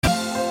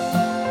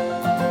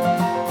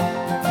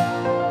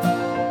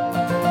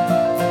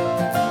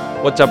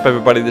What's up,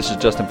 everybody? This is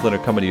Justin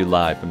Flinner coming to you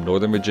live from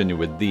Northern Virginia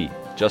with the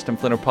Justin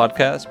Flinner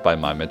Podcast by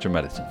My Mentor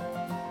Medicine.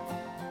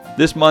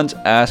 This month's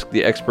Ask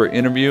the Expert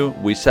interview,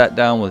 we sat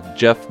down with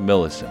Jeff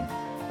Millison,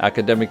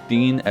 Academic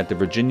Dean at the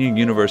Virginia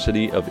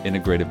University of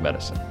Integrative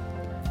Medicine.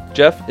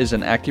 Jeff is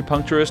an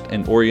acupuncturist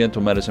and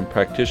Oriental medicine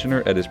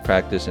practitioner at his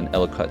practice in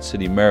Ellicott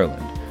City,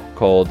 Maryland,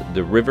 called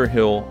the River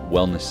Hill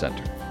Wellness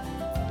Center.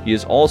 He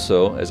is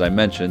also, as I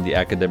mentioned, the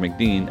Academic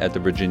Dean at the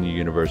Virginia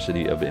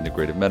University of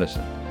Integrative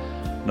Medicine.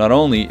 Not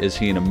only is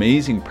he an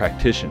amazing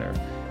practitioner,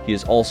 he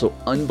is also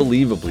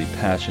unbelievably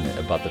passionate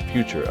about the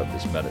future of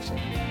this medicine,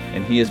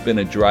 and he has been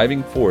a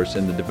driving force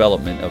in the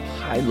development of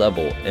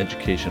high-level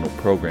educational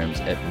programs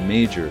at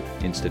major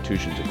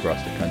institutions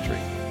across the country.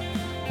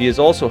 He has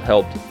also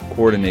helped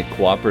coordinate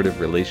cooperative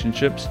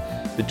relationships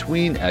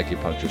between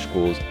acupuncture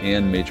schools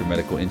and major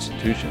medical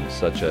institutions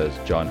such as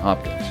Johns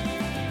Hopkins,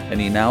 and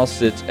he now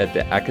sits at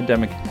the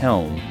academic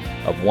helm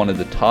of one of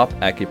the top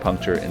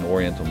acupuncture and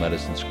Oriental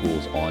medicine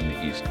schools on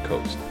the East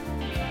Coast.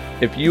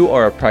 If you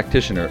are a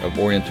practitioner of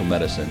Oriental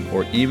medicine,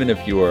 or even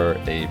if you are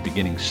a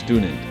beginning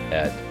student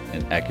at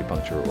an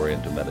acupuncture or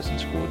Oriental medicine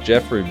school,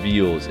 Jeff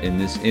reveals in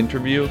this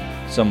interview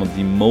some of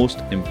the most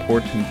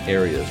important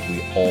areas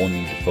we all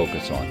need to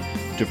focus on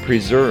to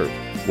preserve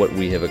what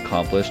we have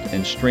accomplished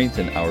and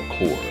strengthen our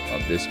core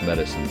of this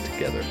medicine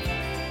together.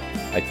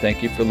 I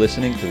thank you for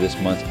listening to this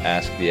month's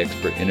Ask the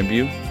Expert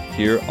interview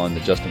here on the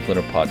Justin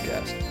Flinner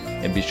Podcast,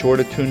 and be sure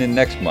to tune in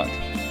next month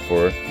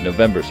for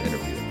November's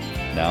interview.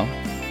 Now,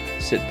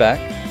 sit back,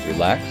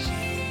 relax,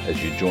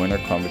 as you join our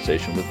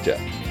conversation with Jeff.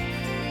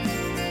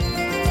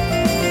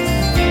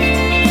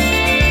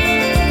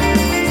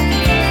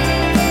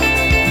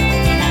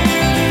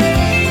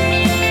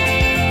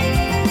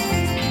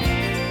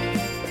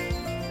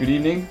 Good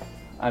evening,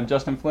 I'm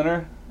Justin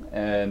Flinner,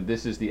 and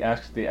this is the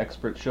Ask the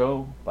Expert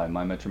show by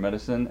My Mentor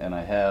Medicine, and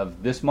I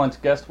have this month's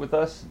guest with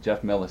us,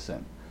 Jeff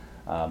Millison.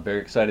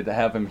 Very excited to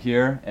have him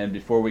here, and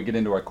before we get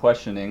into our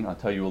questioning, I'll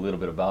tell you a little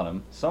bit about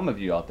him. Some of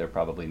you out there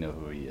probably know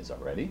who he is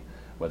already.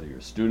 Whether you're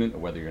a student or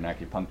whether you're an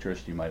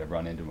acupuncturist, you might have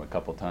run into him a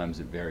couple times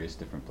at various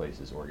different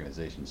places,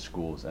 organizations,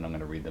 schools, and I'm going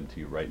to read them to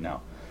you right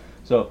now.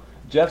 So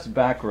Jeff's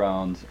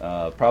background,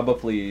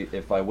 probably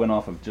if I went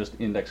off of just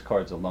index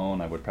cards alone,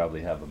 I would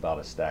probably have about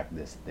a stack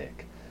this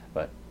thick,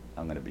 but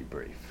I'm going to be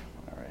brief.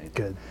 All right.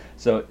 Good.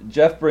 So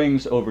Jeff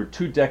brings over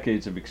 2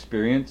 decades of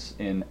experience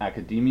in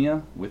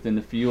academia within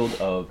the field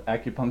of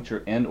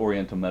acupuncture and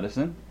Oriental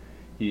medicine.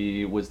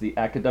 He was the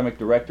academic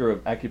director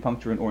of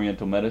acupuncture and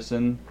Oriental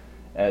medicine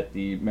at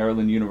the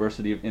Maryland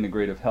University of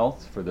Integrative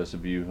Health. For those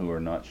of you who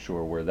are not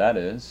sure where that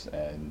is,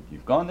 and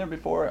you've gone there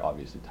before,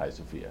 obviously Tai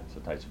Sophia.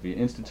 So Tai Sophia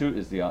Institute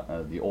is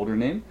the older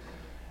name.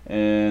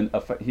 And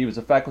he was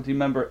a faculty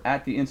member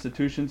at the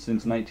institution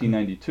since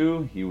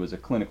 1992. He was a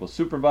clinical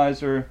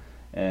supervisor,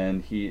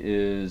 and he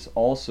is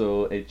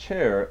also a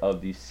chair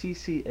of the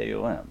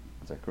CCAOM.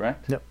 Is that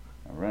correct? Yep.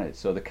 All right.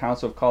 So the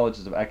Council of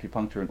Colleges of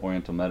Acupuncture and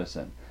Oriental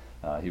Medicine.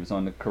 He was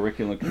on the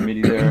curriculum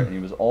committee there, and he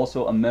was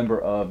also a member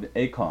of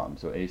ACOM,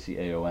 so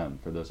ACAOM,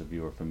 for those of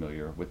you who are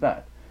familiar with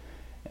that.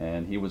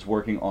 And he was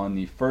working on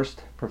the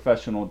first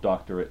professional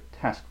doctorate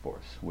task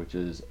force, which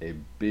is a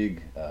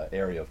big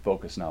area of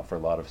focus now for a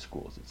lot of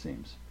schools, it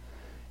seems.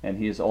 And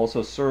he has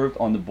also served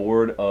on the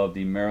board of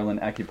the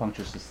Maryland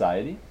Acupuncture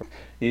Society.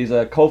 He's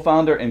a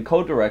co-founder and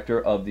co-director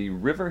of the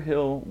River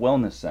Hill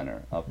Wellness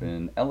Center up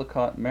in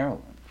Ellicott,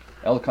 Maryland.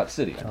 Ellicott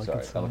City.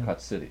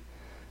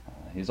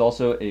 He's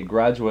also a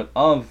graduate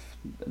of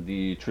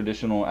the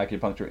Traditional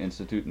Acupuncture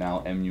Institute,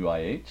 now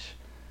MUIH.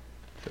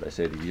 Should I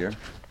say the year?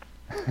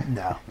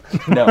 No.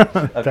 No.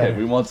 Okay,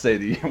 we won't say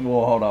the year.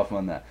 We'll hold off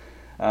on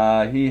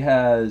that. He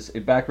has a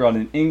background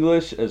in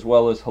English as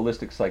well as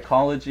holistic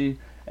psychology,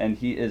 and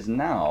he is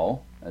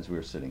now, as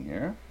we're sitting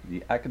here,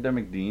 the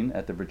academic dean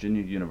at the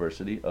Virginia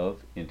University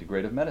of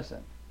Integrative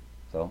Medicine.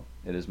 So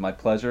it is my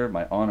pleasure,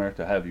 my honor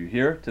to have you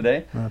here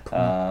today.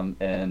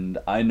 And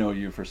I know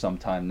you for some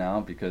time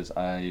now because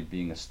I,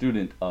 being a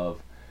student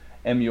of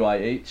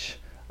MUIH,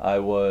 I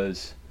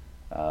was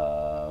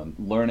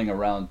learning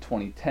around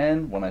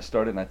 2010 when I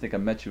started, and I think I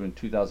met you in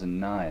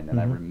 2009,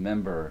 and I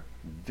remember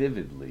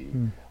vividly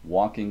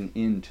walking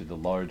into the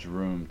large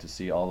room to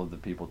see all of the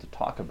people to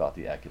talk about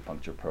the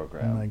acupuncture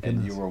program,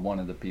 and you were one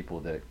of the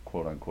people that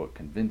quote-unquote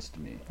convinced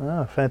me.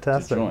 Oh,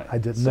 fantastic. To join. I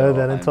didn't know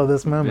that until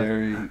this moment.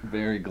 Very,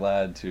 very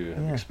glad to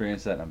have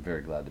experienced that, and I'm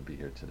very glad to be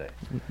here today.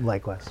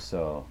 Likewise.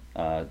 So,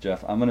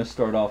 Jeff, I'm going to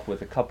start off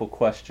with a couple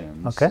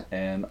questions, okay,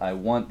 and I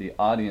want the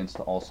audience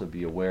to also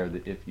be aware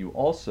that if you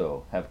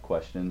also have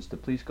questions, to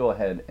please go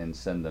ahead and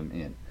send them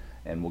in,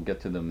 and we'll get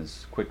to them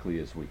as quickly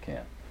as we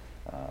can.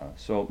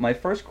 So my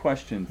first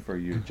question for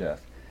you,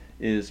 Jeff,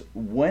 is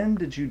when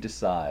did you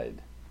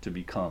decide to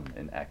become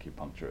an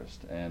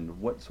acupuncturist, and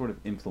what sort of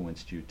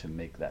influenced you to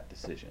make that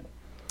decision?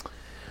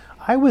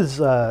 I was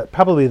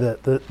probably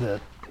the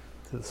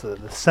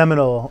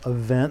seminal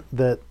event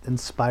that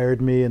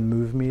inspired me and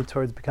moved me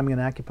towards becoming an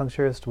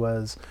acupuncturist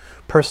was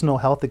personal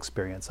health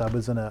experience. I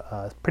was in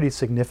a pretty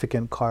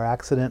significant car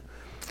accident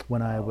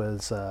when I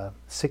was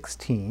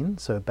 16,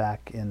 so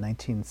back in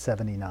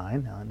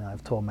 1979. Now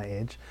I've told my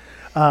age.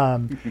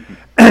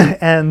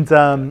 And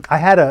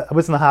I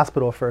was in the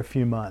hospital for a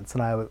few months,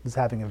 and I was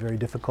having a very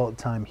difficult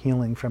time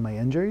healing from my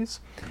injuries.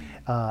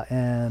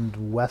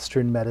 And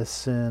Western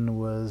medicine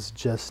was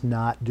just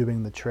not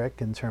doing the trick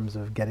in terms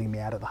of getting me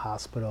out of the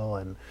hospital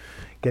and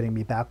getting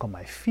me back on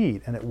my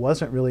feet. And it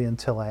wasn't really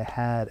until I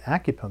had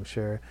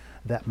acupuncture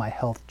that my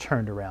health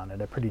turned around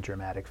in a pretty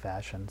dramatic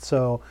fashion.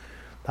 So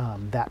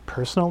that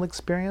personal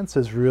experience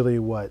is really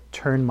what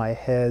turned my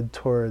head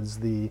towards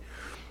the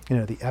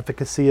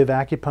efficacy of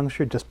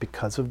acupuncture, just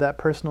because of that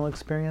personal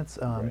experience.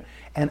 Right.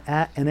 And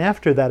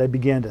after that, I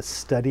began to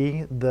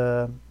study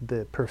the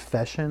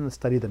profession,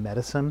 study the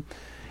medicine,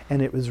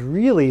 and it was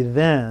really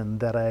then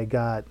that I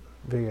got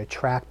very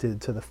attracted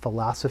to the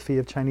philosophy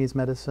of Chinese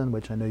medicine,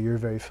 which I know you're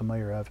very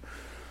familiar of.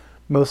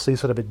 Mostly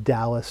sort of a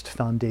Taoist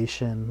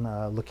foundation,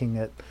 looking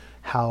at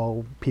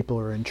how people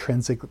are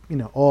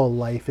all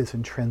life is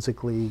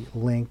intrinsically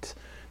linked,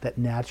 that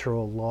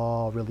natural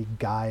law really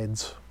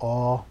guides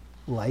all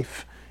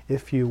life,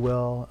 if you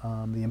will,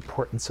 the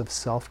importance of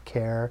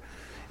self-care.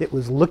 It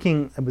was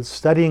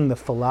studying the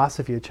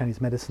philosophy of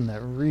Chinese medicine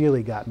that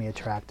really got me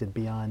attracted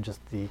beyond just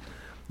the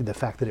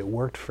fact that it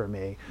worked for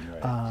me.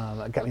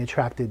 Right. It got me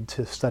attracted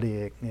to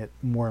studying it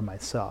more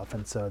myself,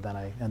 and so then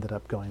I ended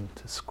up going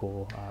to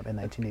school in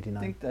 1989. I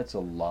think that's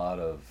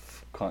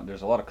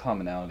there's a lot of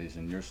commonalities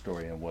in your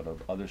story and what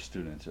of other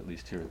students, at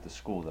least here at the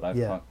school that I've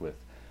talked with.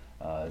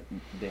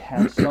 They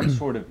have some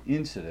sort of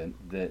incident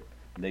that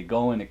they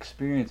go and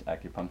experience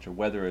acupuncture,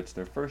 whether it's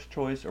their first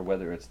choice or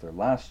whether it's their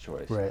last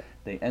choice. Right.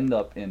 They end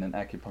up in an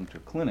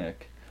acupuncture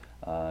clinic,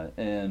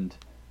 and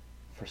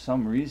for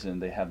some reason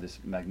they have this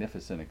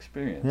magnificent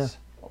experience.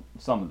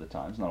 Some of the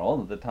times, not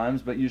all of the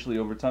times, but usually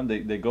over time they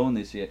go and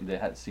they see an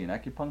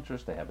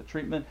acupuncturist, they have a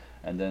treatment,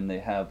 and then they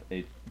have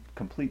a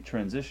complete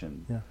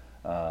transition.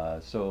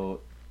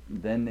 So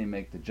then they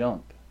make the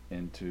jump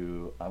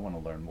into, I want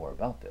to learn more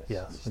about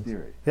this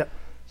theory.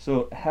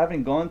 So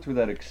having gone through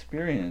that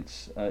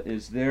experience,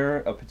 is there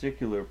a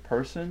particular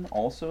person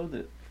also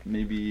that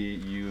maybe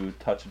you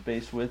touched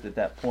base with at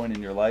that point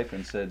in your life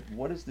and said,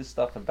 what is this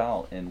stuff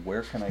about and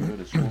where can I go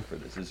to school for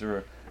this? Is there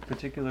a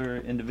particular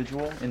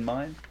individual in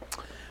mind?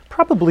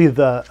 Probably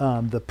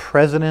the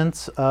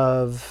president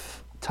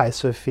of Thai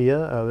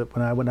Sophia.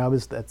 When I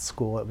was at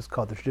school, it was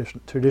called the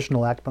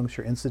Traditional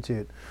Acupuncture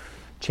Institute.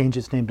 Changed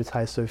its name to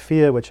Thai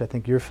Sophia, which I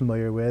think you're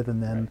familiar with,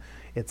 and then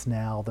it's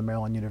now the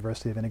Maryland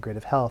University of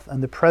Integrative Health.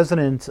 And the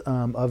president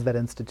of that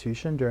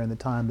institution during the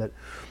time that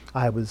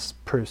I was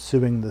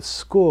pursuing the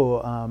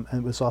school,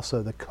 and was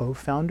also the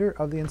co-founder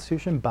of the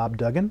institution, Bob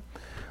Duggan,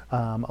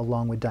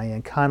 along with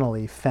Diane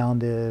Connolly,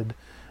 founded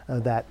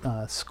that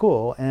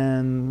school,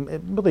 and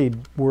it really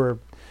were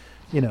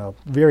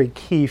very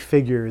key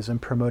figures in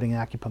promoting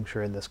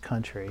acupuncture in this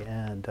country.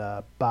 And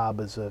Bob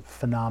is a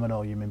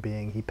phenomenal human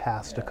being. He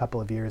passed a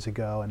couple of years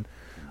ago, and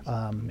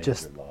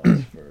just loss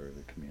for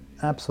the community.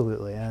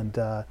 Absolutely. And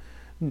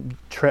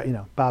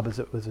Bob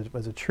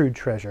was a true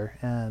treasure,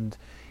 and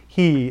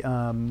he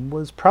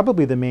was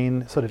probably the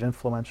main sort of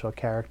influential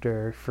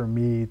character for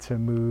me to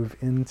move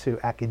into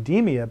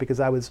academia, because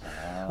I was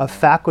a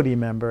faculty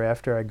member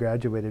after I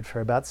graduated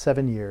for about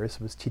 7 years.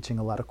 I was teaching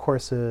a lot of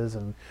courses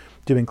and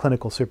doing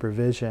clinical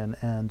supervision,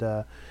 and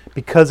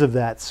because of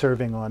that,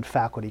 serving on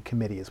faculty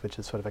committees, which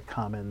is sort of a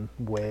common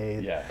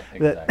way,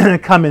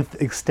 common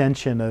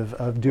extension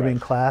of doing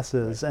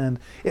classes. And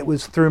it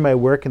was through my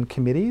work in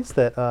committees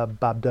that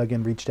Bob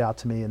Duggan reached out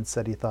to me and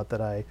said he thought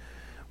that I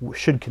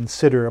should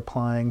consider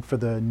applying for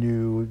the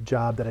new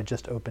job that had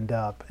just opened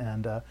up.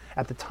 And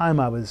at the time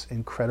I was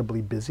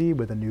incredibly busy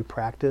with a new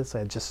practice. I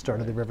had just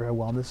started the Riverhead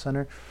Wellness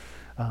Center,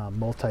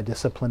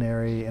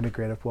 multidisciplinary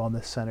integrative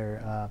wellness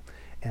center,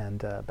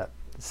 and about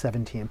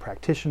 17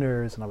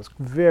 practitioners, and I was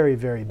very,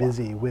 very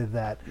busy with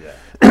that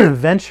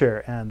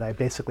venture, and I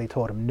basically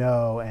told him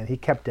no, and he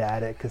kept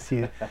at it because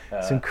he's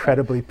an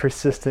incredibly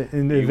persistent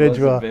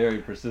individual. He was a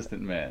very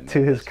persistent man.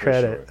 To his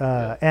credit.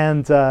 Sure.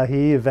 And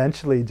he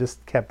eventually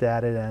just kept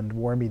at it and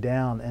wore me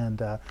down,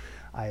 and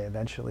I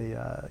eventually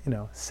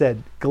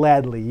said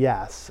gladly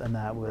yes, and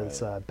that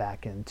was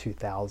back in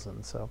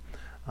 2000. So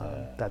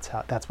that's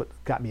what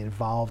got me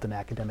involved in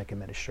academic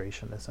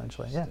administration,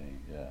 essentially. Yeah.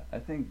 I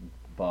think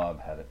I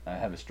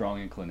have a strong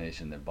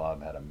inclination that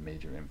Bob had a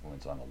major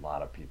influence on a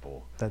lot of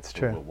people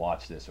who will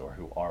watch this or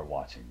who are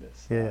watching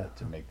this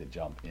to make the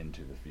jump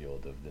into the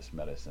field of this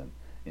medicine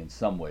in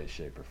some way,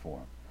 shape, or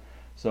form.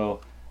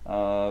 So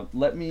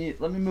let me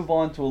move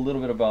on to a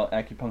little bit about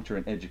acupuncture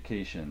and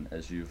education,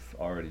 as you've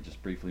already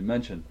just briefly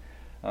mentioned.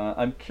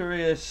 I'm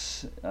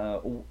curious,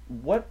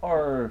 what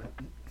are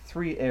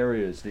 3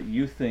 areas that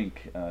you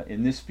think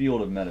in this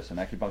field of medicine,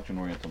 acupuncture and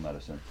oriental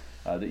medicine,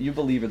 that you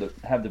believe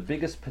have the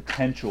biggest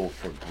potential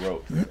for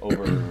growth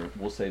over,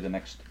 we'll say, the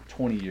next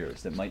 20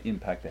 years that might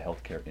impact the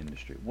healthcare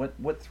industry?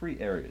 What 3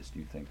 areas do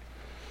you think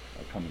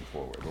are coming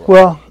forward or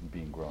are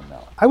being grown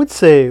now? I would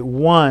say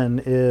one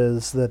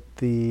is that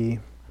the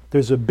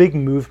there's a big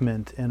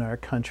movement in our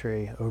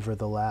country over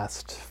the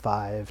last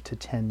 5 to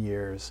 10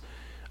 years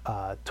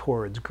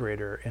towards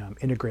greater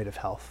integrative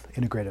health,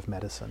 integrative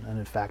medicine. And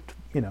in fact,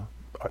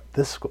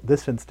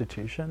 this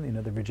institution,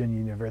 the Virginia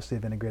University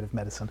of Integrative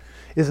Medicine,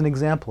 is an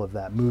example of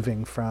that,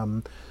 moving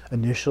from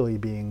initially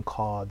being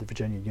called the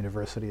Virginia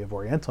University of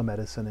Oriental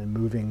Medicine and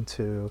moving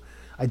to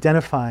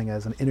identifying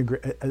as an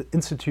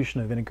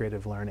institution of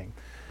integrative learning.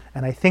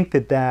 And I think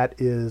that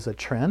is a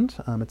trend.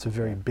 It's a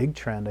very big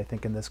trend, I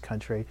think, in this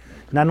country,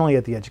 not only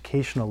at the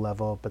educational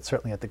level, but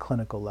certainly at the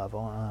clinical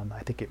level. I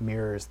think it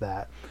mirrors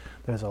that.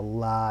 There's a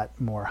lot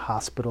more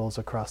hospitals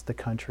across the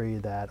country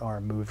that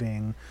are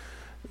moving.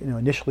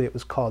 Initially it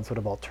was called sort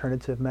of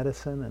alternative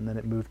medicine, and then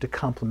it moved to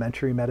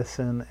complementary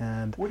medicine.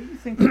 And what do you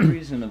think the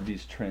reason of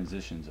these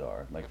transitions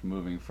are, like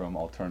moving from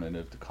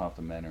alternative to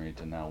complementary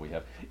to now we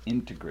have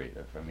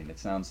integrative? I mean, it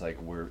sounds like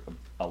we're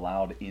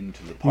allowed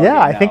into the party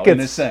I now, think in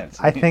a sense.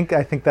 I think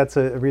that's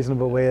a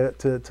reasonable way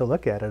to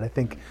look at it. I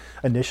think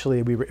initially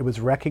it was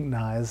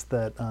recognized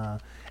that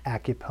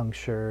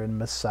acupuncture and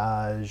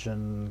massage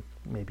and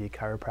maybe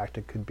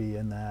chiropractic could be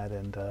in that,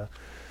 and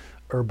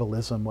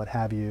herbalism, what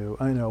have you,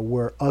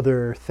 were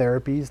other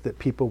therapies that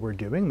people were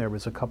doing. There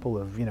was a couple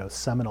of,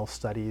 seminal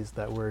studies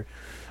that were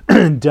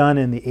done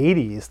in the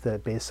 80s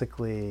that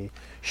basically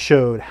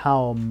showed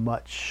how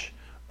much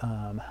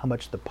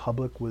the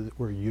public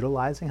were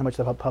utilizing, how much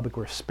the public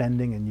were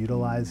spending and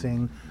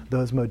utilizing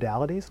those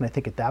modalities. And I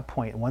think at that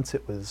point, once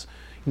it was,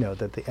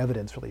 that the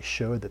evidence really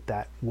showed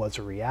that was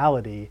a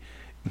reality,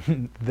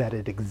 that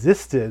it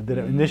existed, that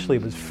it initially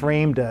was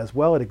framed as,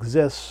 well, it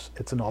exists,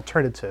 it's an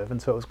alternative,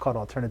 and so it was called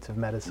alternative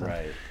medicine.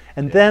 Right.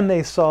 And then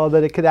they saw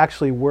that it could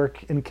actually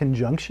work in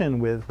conjunction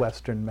with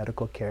Western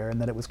medical care, and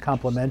that it was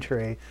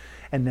complementary,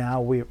 and now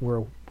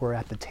we're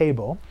at the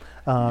table,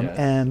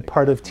 and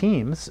part of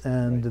teams,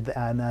 and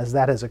as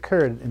that has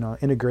occurred,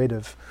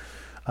 integratively,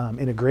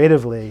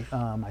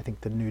 I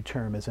think the new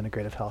term is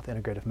integrative health,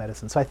 integrative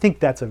medicine. So I think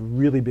that's a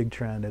really big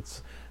trend.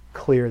 It's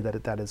clear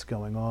that is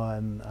going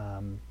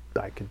on.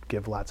 I could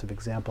give lots of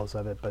examples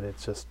of it, but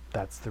it's just,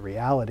 that's the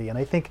reality. And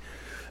I think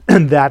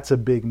that's a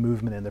big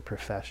movement in the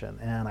profession.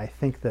 And I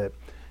think that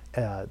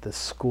the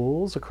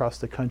schools across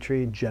the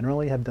country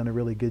generally have done a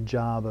really good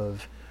job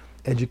of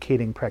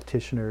educating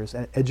practitioners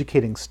and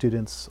educating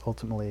students,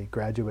 ultimately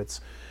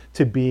graduates,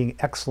 to being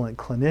excellent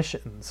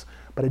clinicians.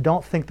 But I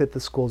don't think that the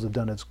schools have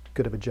done as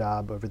good of a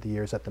job over the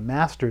years at the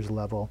master's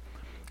level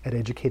at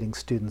educating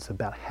students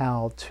about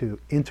how to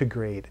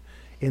integrate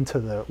into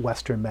the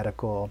Western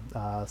medical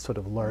sort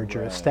of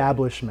larger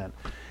establishment.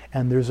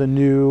 And there's a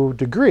new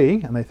degree,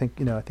 and I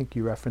think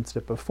you referenced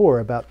it before,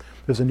 about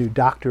there's a new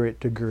doctorate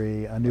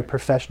degree, a new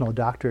professional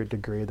doctorate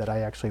degree that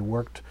I actually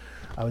worked.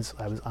 I was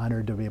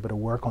honored to be able to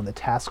work on the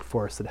task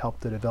force that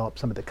helped to develop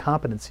some of the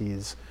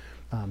competencies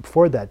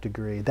for that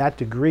degree. That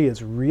degree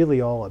is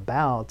really all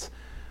about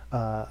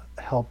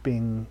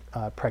helping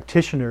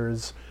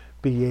practitioners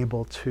be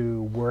able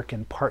to work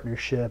in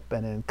partnership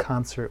and in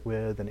concert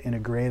with and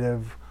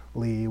integratively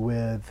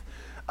with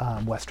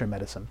Western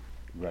medicine.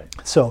 Right.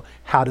 So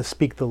how to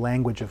speak the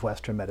language of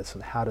Western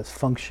medicine, how to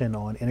function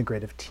on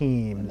integrative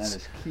teams. And that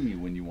is key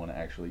when you want to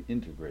actually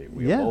integrate.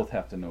 We both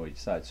have to know each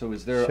side. So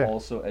is there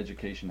also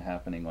education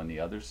happening on the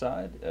other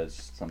side,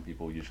 as some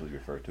people usually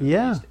refer to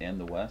the East and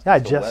the West? Yeah,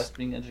 is the West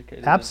being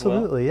educated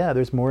absolutely, as well? Yeah.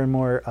 There's more and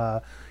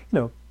more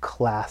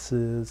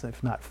classes,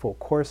 if not full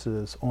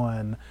courses,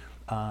 on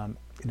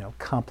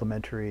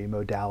complementary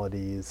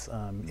modalities,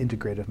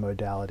 integrative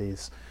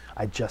modalities.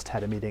 I just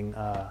had a meeting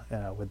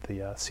with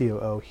the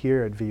COO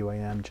here at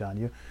VUAM, John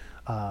Yu,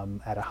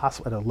 at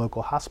a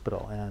local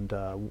hospital,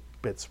 and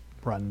it's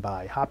run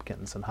by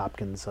Hopkins, and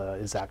Hopkins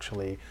is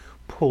actually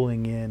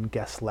pulling in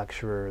guest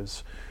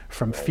lecturers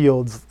from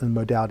fields and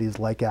modalities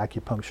like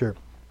acupuncture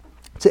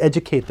to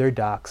educate their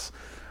docs,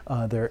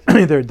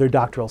 their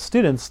doctoral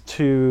students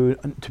to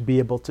be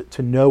able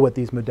to know what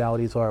these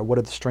modalities are, what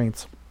are the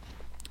strengths,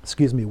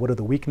 what are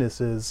the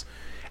weaknesses,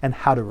 and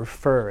how to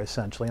refer,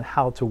 essentially, and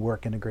how to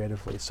work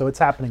integratively. So it's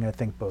happening, I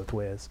think, both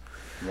ways.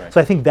 Right.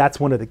 So I think that's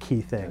one of the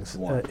key things,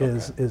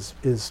 is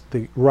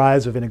the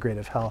rise of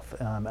integrative health,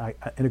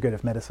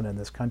 integrative medicine in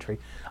this country.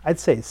 I'd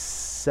say,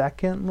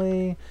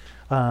 secondly,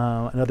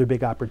 another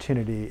big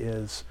opportunity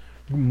is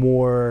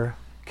more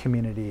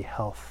community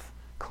health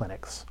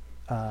clinics.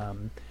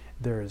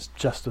 There's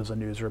just was a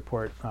news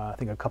report, I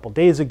think a couple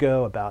days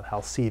ago, about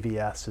how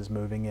CVS is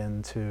moving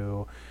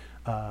into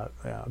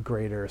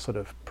greater sort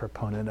of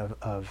proponent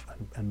of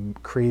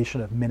and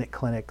creation of minute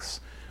clinics.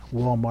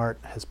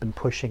 Walmart has been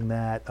pushing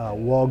that.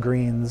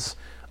 Walgreens,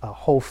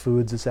 Whole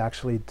Foods is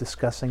actually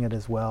discussing it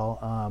as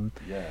well.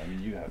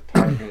 You have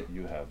Target,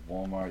 you have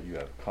Walmart, you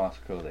have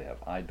Costco, they have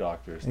eye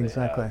doctors.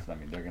 Exactly.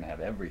 They're going to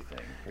have everything.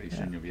 Pretty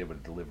soon you'll be able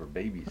to deliver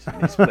babies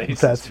in these places.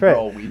 That's right. For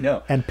all we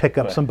know. And pick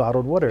up some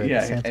bottled water at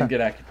the same time. And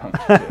get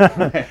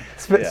acupuncture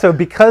too. So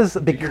because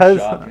do your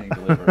shopping,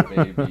 deliver a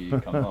baby,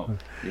 come home,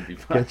 you'll be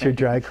fine. Get your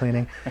dry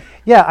cleaning.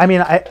 Yeah, I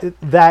mean,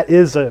 that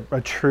is a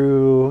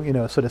true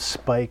sort of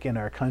spike in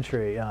our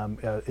country,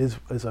 is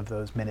of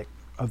those minute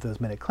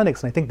those many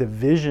clinics. And I think the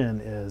vision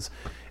is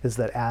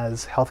that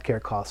as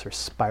healthcare costs are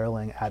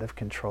spiraling out of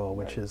control,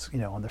 which is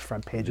on the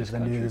front page of the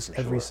news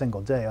every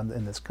single day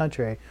in this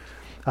country,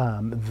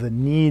 the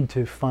need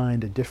to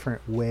find a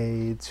different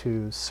way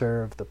to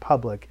serve the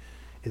public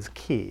is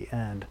key.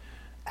 And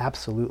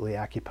absolutely,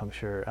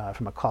 acupuncture,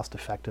 from a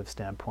cost-effective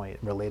standpoint,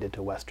 related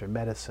to Western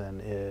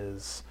medicine,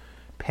 is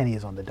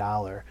pennies on the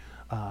dollar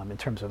in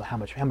terms of how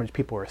much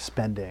people are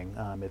spending.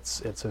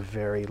 It's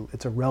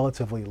a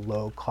relatively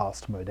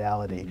low-cost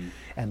modality,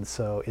 and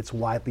so it's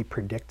widely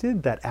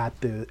predicted that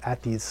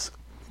at these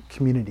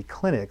community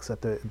clinics,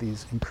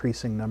 these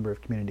increasing number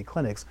of community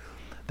clinics,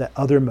 that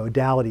other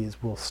modalities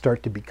will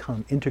start to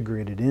become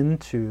integrated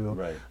into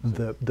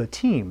the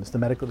teams, the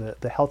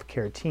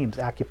healthcare teams.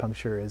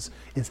 Acupuncture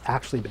is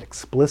actually been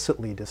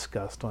explicitly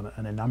discussed on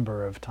a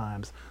number of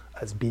times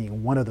as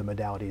being one of the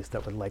modalities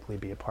that would likely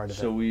be a part of it.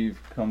 So we've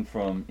come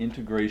from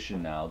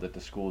integration now that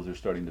the schools are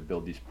starting to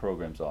build these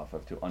programs off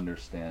of to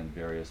understand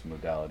various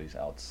modalities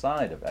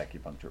outside of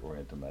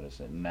acupuncture-oriented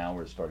medicine. Now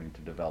we're starting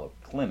to develop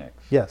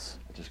clinics,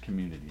 such as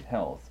community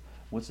health.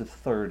 What's the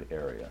third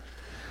area?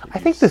 I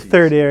think the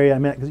third area,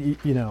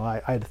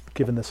 I'd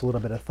given this a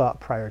little bit of thought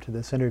prior to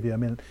this interview.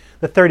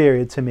 The third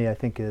area to me, I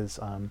think, is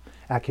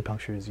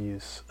acupuncture's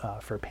use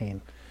for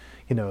pain.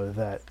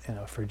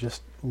 For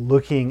just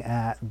looking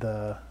at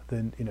the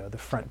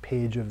front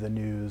page of the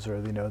news,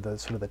 or the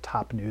sort of the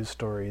top news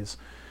stories,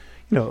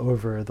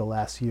 over the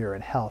last year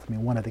in health.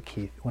 One of the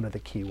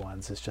key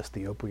ones is just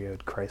the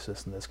opioid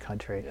crisis in this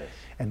country,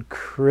 and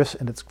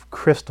it's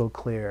crystal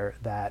clear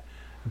that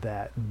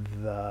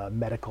the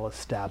medical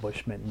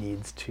establishment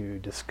needs to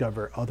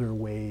discover other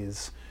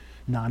ways,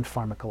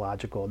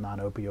 non-pharmacological,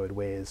 non-opioid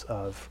ways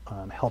of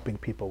helping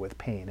people with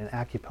pain. And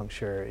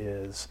acupuncture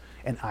is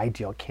an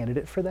ideal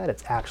candidate for that.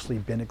 It's actually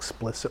been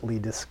explicitly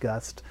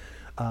discussed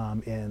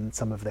in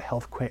some of the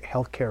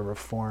healthcare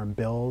reform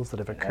bills that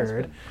have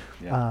occurred.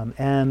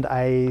 And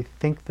I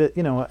think that,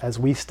 as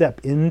we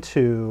step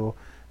into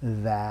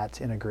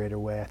that in a greater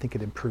way, I think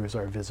it improves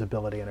our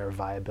visibility and our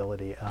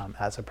viability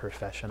as a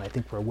profession. I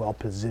think we're well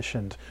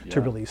positioned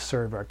to really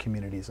serve our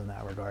communities in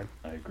that regard.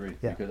 I agree,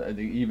 because I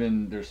think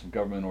even there's some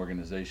government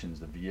organizations,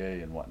 the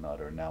VA and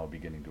whatnot, are now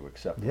beginning to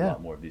accept a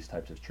lot more of these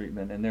types of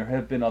treatment. And there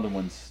have been other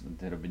ones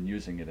that have been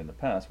using it in the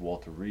past.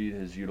 Walter Reed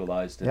has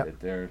utilized it at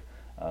their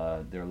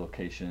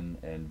location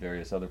and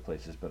various other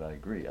places, but I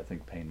agree. I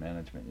think pain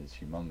management is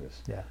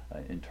humongous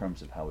in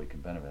terms of how we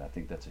can benefit. I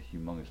think that's a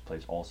humongous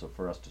place also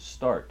for us to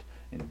start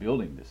in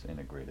building this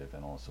integrative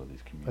and also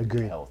these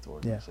community health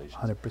organizations.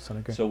 100%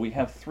 agree. So we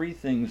have three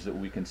things that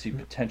we can see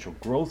potential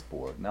growth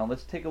for. Now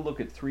let's take a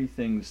look at three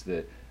things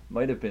that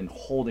might have been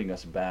holding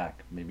us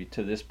back maybe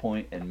to this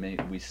point, and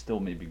we still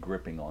may be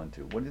gripping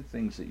onto. What are the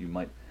things that you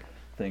might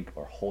think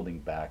are holding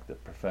back the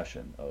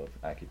profession of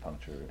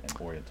acupuncture and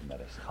oriental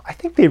medicine? I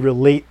think they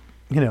relate,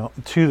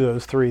 to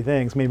those three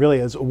things. Really,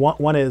 as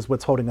one is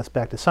what's holding us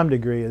back to some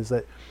degree is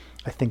that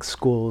I think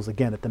schools,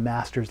 again, at the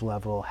master's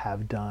level,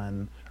 have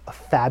done a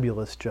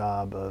fabulous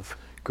job of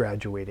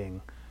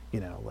graduating,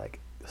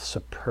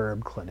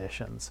 superb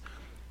clinicians,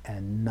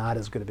 and not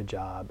as good of a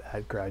job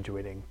at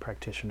graduating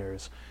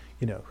practitioners,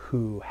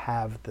 who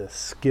have the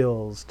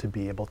skills to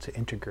be able to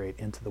integrate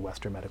into the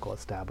Western medical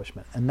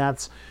establishment. And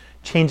that's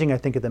changing, I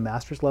think, at the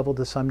master's level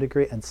to some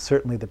degree, and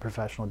certainly the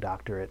professional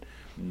doctorate.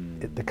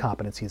 The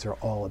competencies are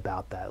all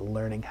about that,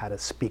 learning how to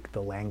speak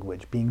the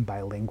language, being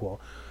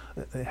bilingual,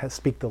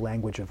 speak the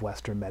language of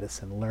Western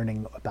medicine,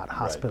 learning about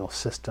hospital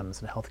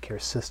systems and healthcare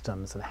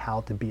systems and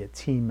how to be a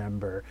team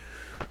member,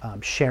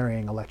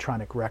 sharing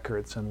electronic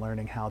records and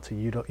learning how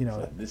to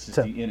So this is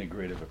the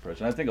integrative approach.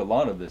 And I think a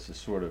lot of this is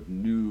sort of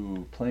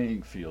new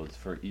playing fields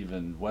for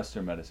even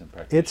Western medicine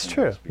practitioners. It's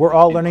true. We're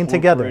all learning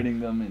together.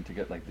 Incorporating them into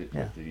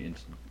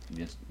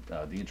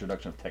the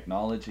introduction of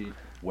technology,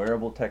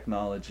 wearable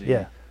technology,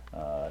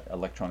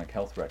 electronic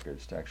health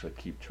records to actually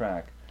keep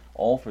track,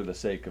 all for the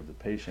sake of the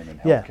patient and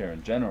healthcare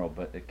in general,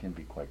 but it can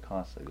be quite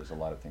costly. There's a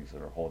lot of things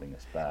that are holding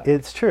us back.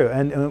 It's true,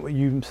 and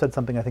you said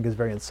something I think is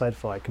very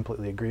insightful. I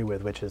completely agree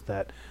with, which is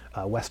that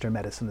Western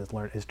medicine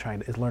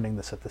is learning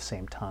this at the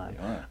same time.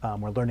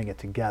 We're learning it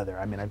together.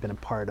 I've been a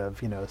part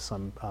of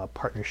some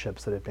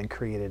partnerships that have been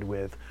created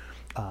with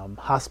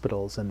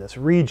hospitals in this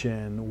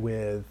region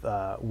with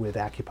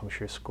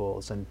acupuncture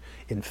schools, and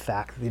in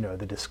fact,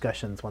 the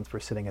discussions once we're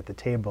sitting at the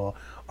table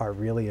are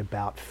really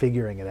about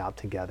figuring it out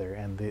together.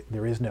 And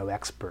there is no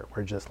expert;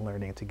 we're just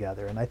learning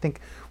together. And I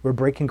think we're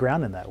breaking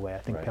ground in that way. I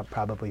think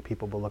probably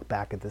people will look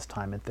back at this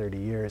time in 30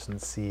 years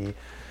and see,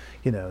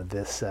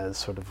 this as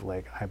sort of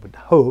like, I would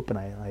hope and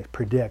I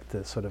predict,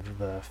 as sort of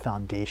the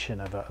foundation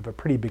of a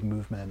pretty big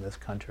movement in this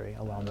country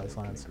along those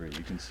lines. I agree.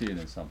 You can see it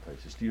in some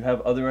places. Do you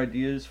have other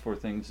ideas for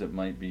things that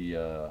might be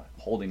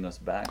holding us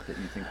back that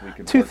you think we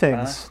could Two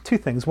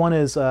things. One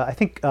is I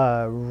think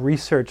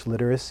research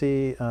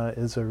literacy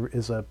is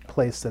a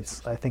place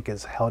that's, I think,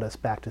 has held us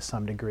back to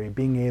some degree.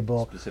 Being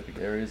able specific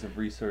areas of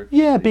research.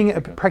 Yeah,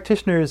 being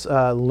practitioners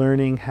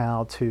learning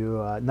how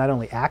to not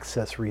only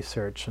access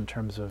research in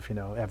terms of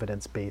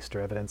evidence-based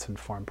foster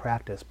evidence-informed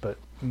practice. But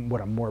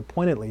what I'm more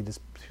pointedly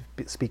just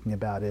speaking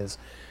about is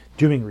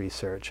doing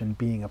research and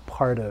being a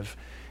part of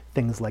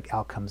things like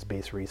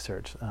outcomes-based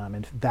research,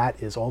 and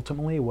that is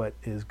ultimately what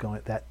is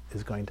going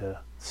to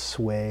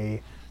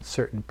sway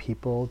certain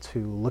people to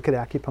look at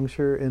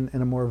acupuncture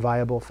in a more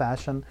viable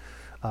fashion.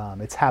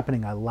 It's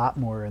happening a lot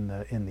more in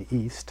the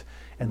East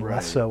and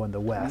less so in the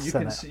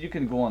West. You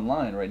can go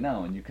online right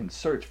now and you can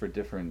search for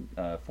different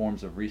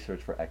forms of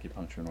research for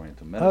acupuncture and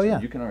oriental medicine. Oh, yeah.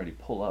 You can already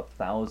pull up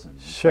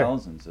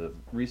thousands of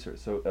research.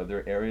 So are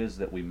there areas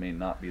that we may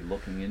not be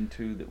looking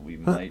into that we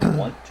might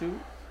want to?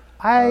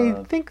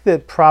 I think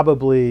that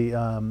probably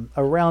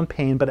around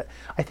pain, but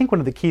I think one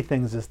of the key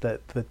things is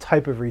that the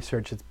type of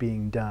research that's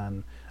being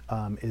done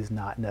is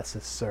not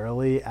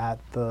necessarily at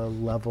the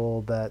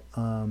level that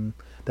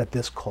that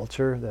this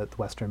culture, that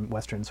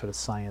Western sort of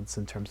science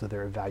in terms of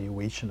their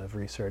evaluation of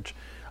research.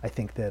 I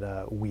think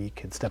that we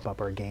could step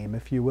up our game,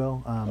 if you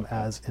will,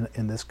 as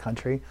in this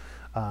country,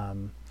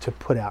 to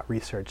put out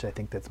research I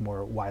think that's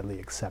more widely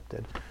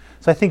accepted.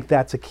 So I think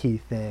that's a key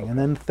thing. And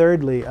then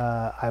thirdly,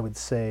 I would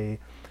say,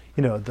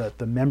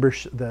 the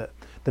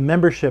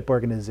membership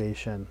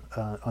organization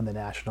on the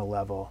national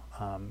level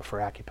for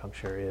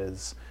acupuncture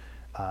is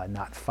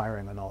not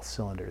firing on all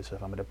cylinders,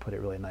 if I'm going to put it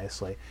really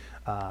nicely.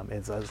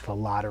 It's a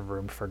lot of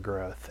room for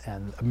growth.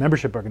 And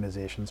membership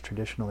organizations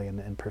traditionally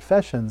in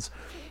professions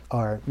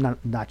are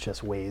not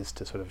just ways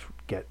to sort of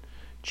get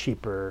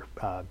cheaper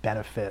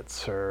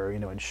benefits or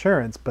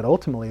insurance, but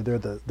ultimately they're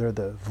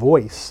the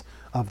voice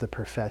of the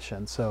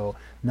profession. So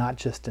not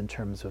just in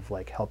terms of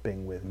like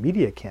helping with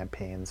media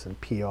campaigns and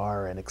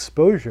PR and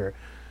exposure,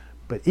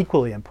 but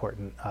equally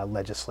important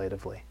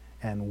legislatively.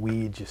 And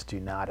we just do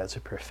not, as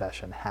a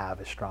profession, have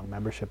a strong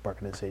membership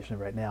organization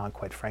right now. And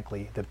quite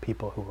frankly, the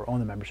people who own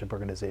the membership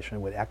organization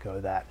would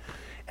echo that.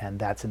 And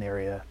that's an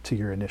area, to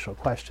your initial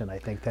question, I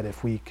think that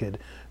if we could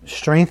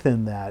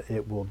strengthen that,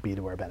 it will be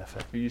to our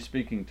benefit. Are you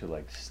speaking to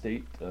like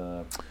state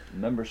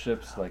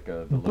memberships, like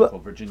the local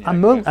Virginia or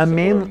more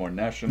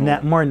national?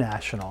 More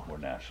national. More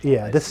national.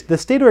 Yeah,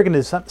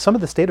 some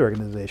of the state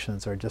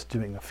organizations are just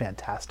doing a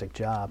fantastic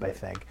job, right. I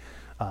think.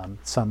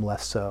 Some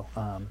less so.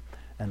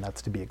 And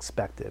that's to be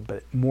expected.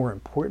 But more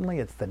importantly,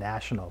 it's the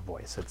national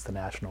voice. It's the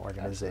national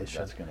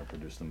organization. That's going to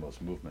produce the most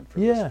movement for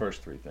these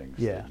first three things.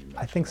 Yeah,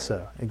 I think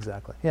so.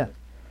 Exactly. Yeah.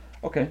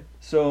 Okay,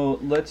 so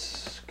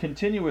let's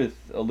continue with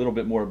a little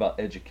bit more about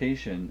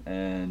education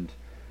and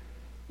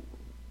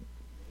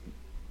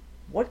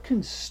what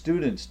can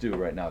students do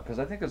right now? Because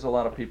I think there's a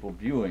lot of people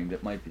viewing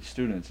that might be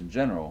students in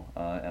general,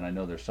 and I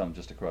know there's some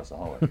just across the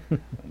hallway,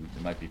 and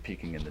they might be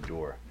peeking in the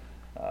door.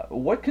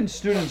 What can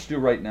students do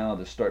right now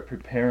to start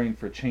preparing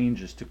for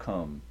changes to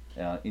come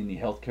in the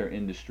healthcare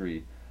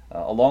industry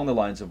along the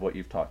lines of what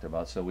you've talked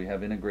about? So we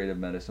have integrative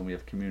medicine, we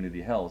have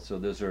community health. So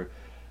those are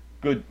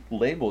good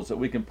labels that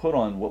we can put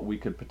on what we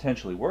could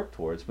potentially work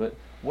towards. But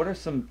what are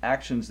some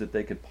actions that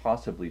they could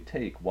possibly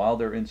take while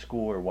they're in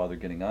school or while they're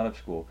getting out of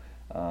school?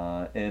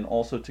 And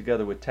also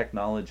together with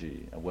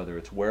technology, whether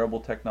it's wearable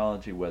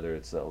technology, whether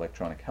it's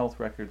electronic health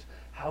records,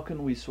 how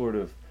can we sort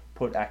of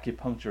put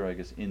acupuncture, I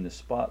guess, in the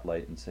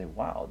spotlight and say,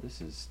 wow,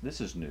 this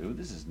is new,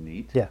 this is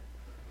neat. Yeah.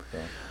 So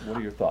what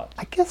are your thoughts?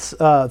 I guess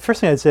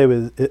first thing I'd say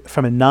was,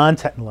 from a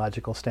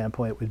non-technological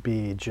standpoint, would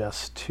be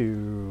just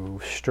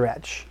to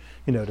stretch,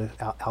 to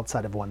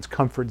outside of one's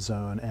comfort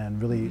zone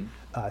and really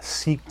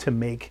seek to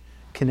make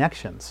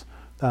connections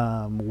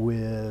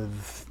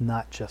with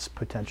not just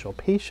potential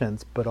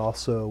patients, but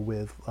also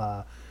with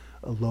a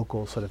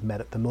local sort of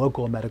the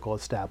local medical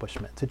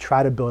establishment, to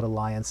try to build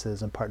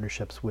alliances and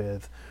partnerships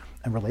with,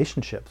 and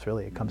relationships,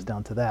 really, it comes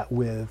down to that,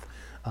 with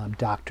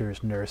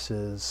doctors,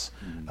 nurses,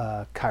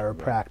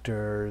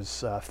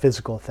 chiropractors,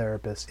 physical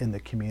therapists in the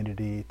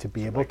community, to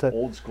be able to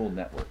old school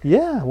network.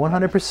 Yeah,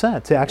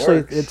 100%. To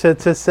actually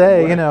to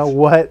say,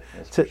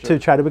 to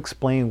try to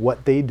explain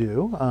what they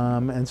do,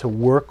 and to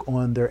work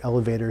on their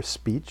elevator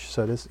speech,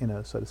 so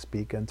to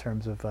speak, in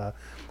terms of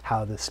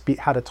how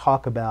to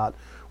talk about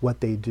what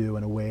they do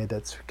in a way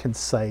that's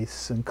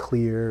concise and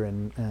clear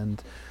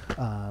and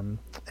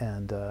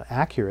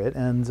accurate.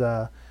 And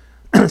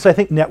so I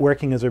think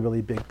networking is a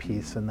really big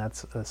piece, and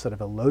that's sort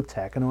of a low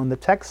tech. And on the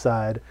tech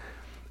side,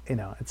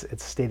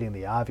 it's stating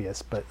the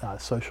obvious, but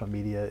social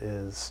media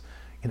is,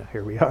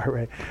 here we are,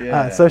 right?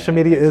 Yeah, social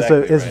media is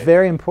right.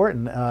 very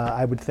important.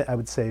 I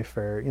would say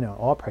for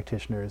all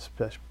practitioners,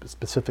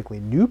 specifically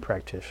new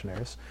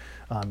practitioners,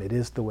 it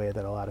is the way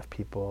that a lot of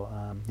people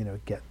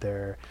get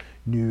their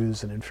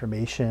news and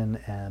information.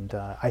 And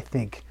I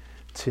think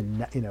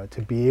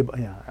to be able,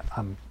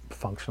 I'm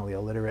functionally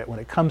illiterate when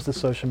it comes to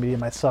social media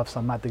myself, so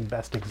I'm not the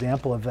best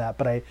example of that.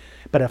 But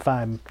if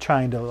I'm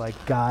trying to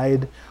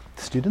guide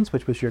students,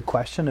 which was your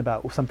question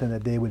about something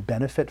that they would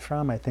benefit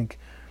from, I think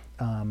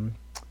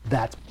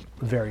it's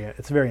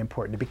very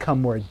important to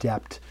become more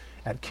adept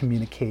at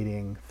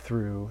communicating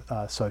through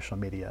social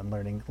media and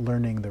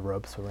learning the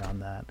ropes around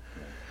that.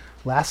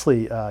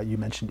 Lastly, you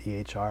mentioned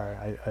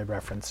EHR. I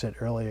referenced it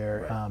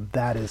earlier. Right.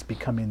 That is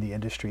becoming the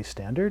industry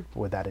standard,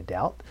 without a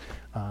doubt.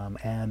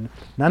 And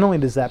not only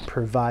does that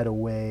provide a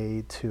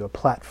way to a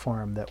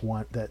platform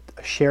a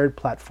shared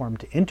platform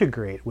to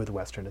integrate with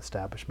Western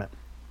establishment,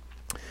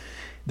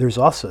 there's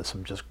also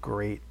some just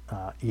great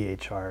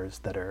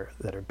EHRs that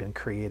have been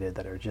created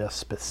that are just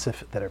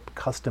specific, that are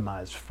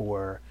customized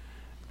for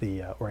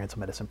the Oriental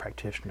medicine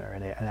practitioner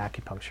and an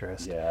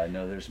acupuncturist. Yeah, I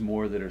know there's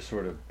more that are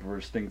sort of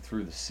bursting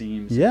through the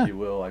seams, Yeah. if you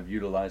will. I've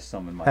utilized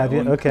some in my Have you?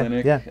 own Okay,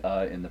 clinic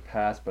yeah. in the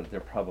past, but they're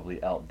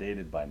probably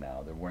outdated by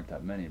now. There weren't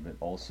that many, but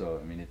also,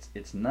 I mean,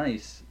 it's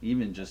nice,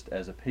 even just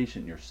as a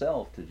patient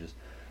yourself, to just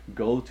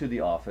go to the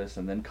office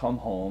and then come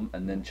home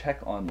and then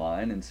check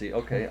online and see,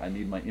 okay, I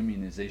need my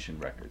immunization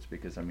records,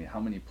 because I mean, how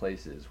many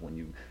places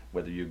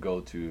whether you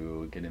go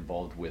to get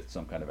involved with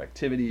some kind of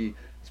activity,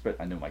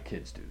 I know my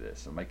kids do this,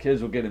 so my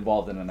kids will get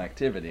involved in an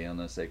activity and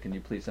they'll say, can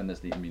you please send us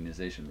the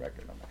immunization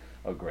record? I'm like,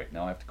 oh great,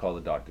 now I have to call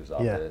the doctor's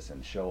office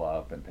and show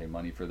up and pay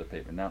money for the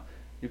paper. Now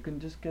you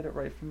can just get it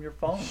right from your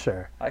phone.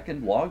 Sure. I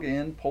can log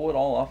in, pull it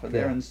all off of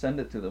there, Yeah. and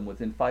send it to them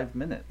within 5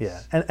 minutes. Yeah,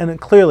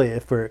 and clearly,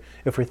 if we're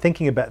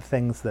thinking about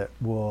things that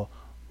will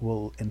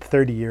in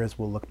 30 years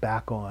we'll look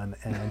back on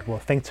and we'll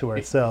think to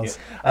ourselves,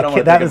 I don't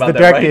want to that think was about the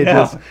that dark right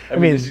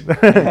ages.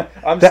 now. I mean,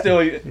 I'm that-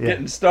 still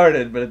getting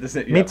started, but at the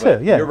same Me too,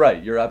 yeah. You're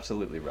right. You're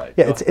absolutely right.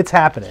 Yeah, it's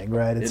happening,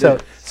 right? And It so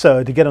is.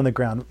 so to get on the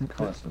ground,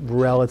 Constantly.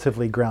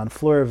 relatively ground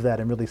floor of that,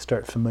 and really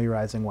start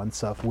familiarizing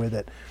oneself with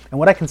it. And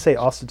what I can say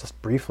also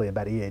just briefly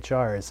about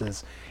EHRs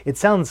is, it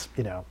sounds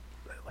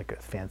like a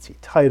fancy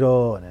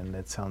title, and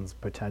it sounds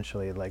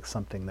potentially like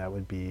something that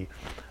would be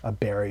a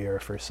barrier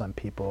for some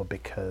people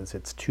because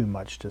it's too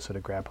much to sort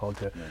of grab hold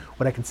to. Yeah.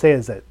 What I can say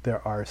is that there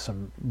are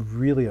some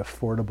really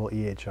affordable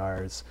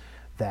EHRs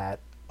that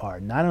are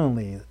not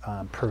only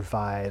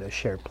provide a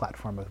shared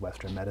platform with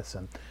Western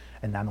medicine,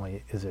 and not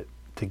only is it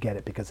to get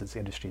it because it's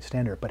industry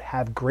standard, but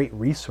have great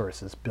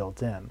resources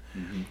built in.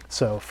 Mm-hmm.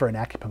 So for an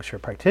acupuncture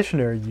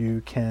practitioner,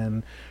 you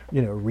can,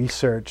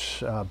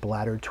 research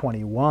bladder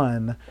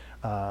 21.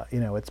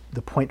 It's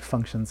the point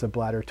functions of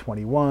bladder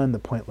 21, the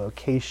point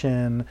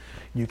location.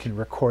 You can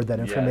record that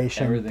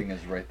information. Yeah, everything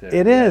is right there.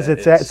 It is.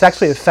 Yeah, It's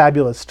actually a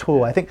fabulous tool.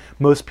 Yeah. I think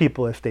most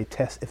people, if they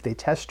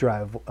test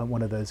drive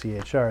one of those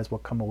EHRs, will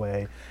come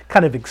away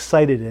kind of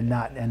excited and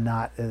not I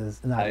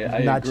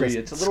agree. just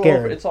It's a little.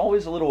 scared. It's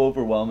always a little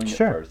overwhelming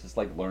Sure. at first. It's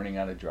like learning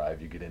how to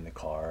drive. You get in the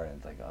car and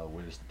it's like, oh,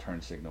 where's the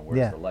turn signal? Where's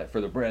Yeah. the light?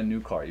 For the brand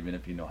new car, even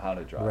if you know how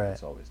to drive, Right.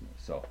 it's always new.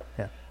 So,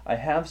 Yeah. I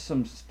have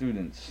some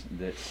students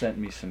that sent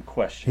me some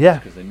questions Yeah.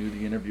 because they knew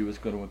the interview was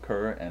going to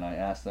occur, and I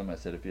asked them. I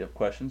said, if you have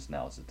questions,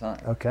 now's the time.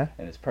 Okay.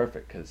 And it's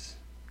perfect because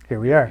Here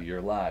we are. you're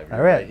live. You're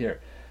All right. right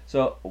here.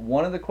 So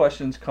one of the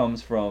questions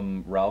comes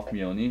from Ralph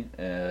Mioni,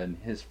 and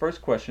his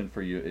first question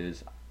for you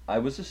is, I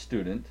was a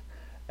student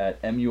at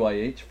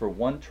MUIH for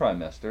one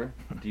trimester.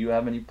 Do you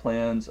have any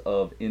plans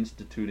of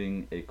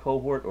instituting a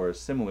cohort or a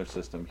similar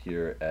system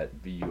here at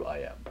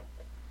VUIM?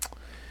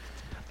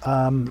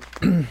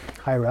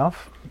 Hi,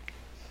 Ralph.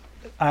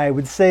 I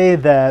would say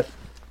that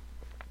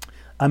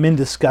I'm in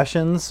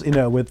discussions,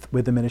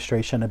 with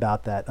administration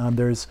about that.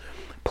 There's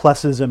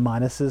pluses and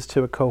minuses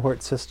to a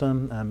cohort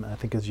system, I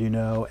think, as you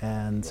know,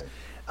 and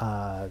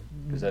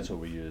Because that's what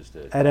we used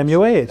at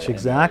MUIH, at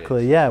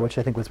exactly, MUIH. yeah, which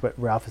I think was what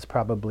Ralph is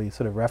probably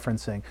sort of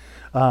referencing.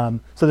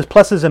 So there's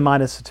pluses and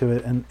minuses to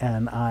it,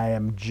 and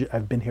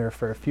I've been here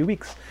for a few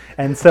weeks,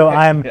 and so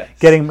I'm Yes.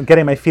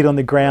 getting my feet on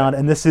the ground,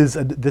 and this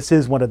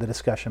is one of the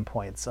discussion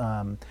points.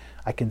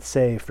 I can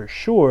say for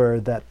sure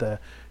that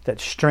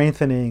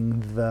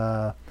strengthening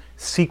the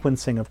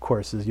sequencing of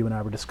courses. You and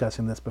I were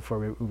discussing this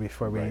before we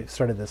Right.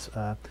 started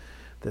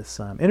this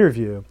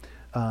interview.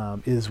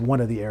 Is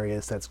one of the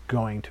areas that's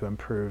going to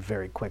improve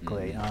very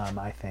quickly,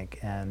 I think,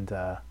 and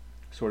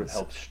Sort of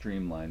helps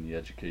streamline the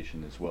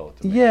education as well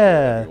to make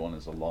Yeah. sure everyone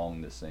is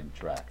along the same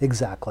track.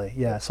 exactly,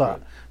 yeah. That's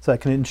So good. I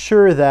can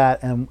ensure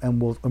that,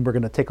 and we're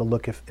going to take a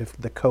look if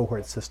the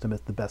cohort system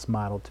is the best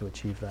model to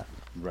achieve that.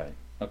 Right.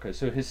 Okay,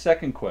 so his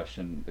second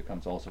question that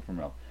comes also from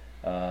Ralph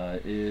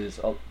is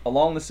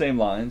along the same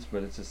lines,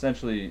 but it's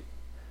essentially,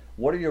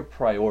 what are your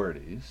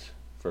priorities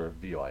for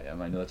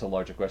VUIM? I know that's a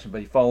larger question,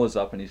 but he follows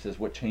up and he says,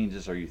 what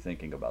changes are you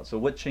thinking about? So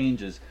what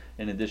changes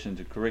in addition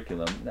to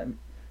curriculum,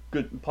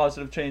 good,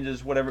 positive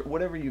changes,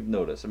 whatever you've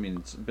noticed? I mean,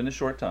 it's been a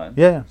short time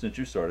Yeah. since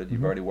you started.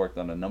 You've already worked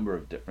on a number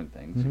of different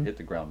things. You hit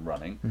the ground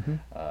running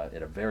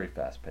at a very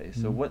fast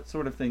pace. So what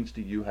sort of things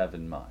do you have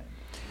in mind?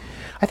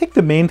 I think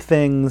the main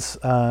things,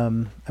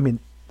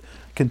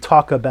 can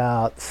talk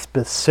about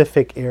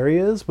specific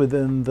areas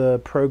within the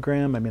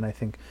program. I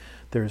think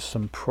there's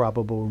some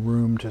probable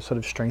room to sort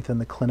of strengthen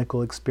the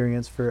clinical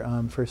experience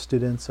for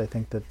students. I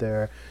think that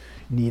there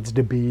needs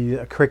to be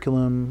a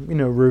curriculum,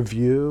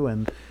 review,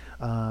 and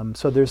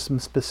so there's some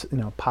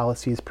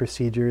policies,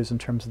 procedures in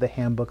terms of the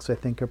handbooks. I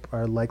think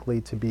are likely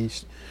to be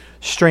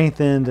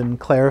strengthened and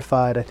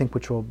clarified. I think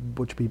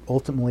which be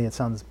ultimately, it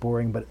sounds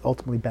boring, but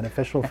ultimately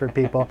beneficial for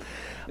people.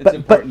 It's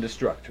important to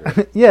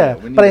structure. Yeah,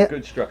 we need but a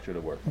good structure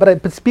to work.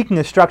 But speaking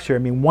of structure,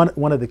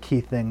 one of the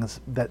key things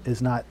that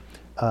is not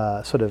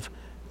sort of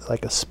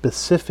like a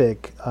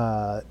specific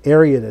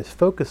area to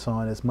focus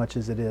on as much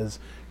as it is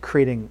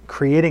creating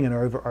an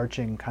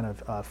overarching kind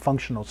of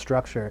functional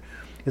structure,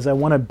 is I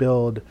want to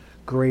build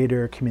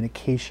greater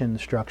communication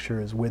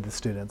structures with the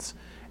students,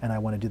 and I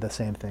want to do the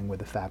same thing with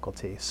the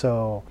faculty.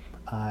 So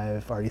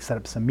I've already set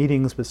up some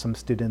meetings with some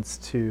students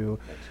to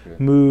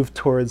move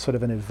towards sort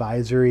of an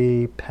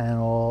advisory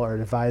panel or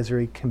an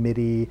advisory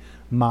committee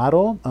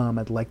model.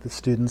 I'd like the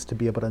students to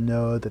be able to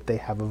know that they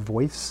have a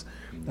voice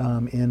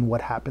in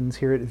what happens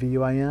here at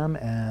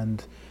VUIM,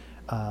 and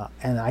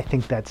I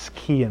think that's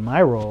key in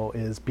my role,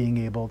 is being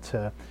able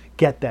to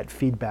get that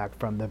feedback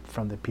from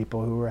the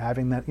people who are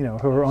having that,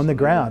 who are on the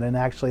ground and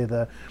actually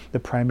the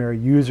primary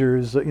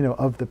users,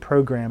 of the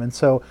program. And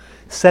so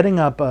setting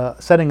up a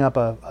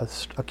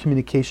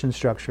communication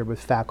structure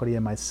with faculty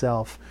and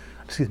myself,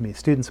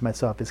 students and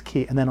myself, is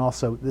key. And then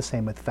also the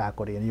same with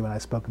faculty. And you and I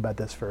spoke about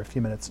this for a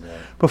few minutes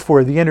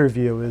before the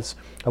interview, is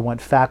I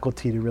want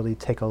faculty to really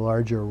take a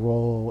larger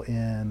role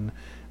in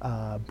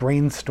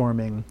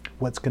brainstorming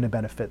what's going to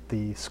benefit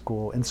the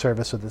school in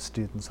service of the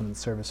students and in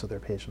service of their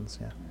patients.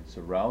 Yeah.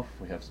 So Ralph,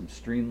 we have some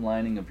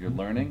streamlining of your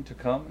learning to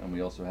come, and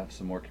we also have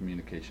some more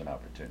communication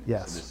opportunities.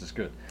 Yes. So this is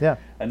good. Yeah.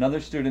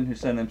 Another student who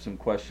sent in some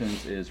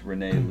questions is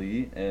Renee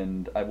Lee,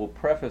 and I will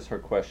preface her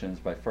questions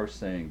by first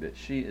saying that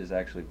she is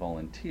actually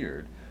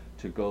volunteered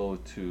to go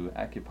to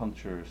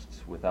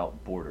Acupuncturists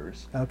Without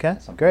Borders. Okay,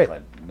 Sometimes great.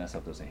 I mess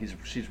up those names.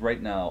 She's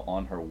right now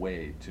on her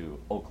way to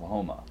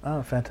Oklahoma.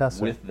 Oh,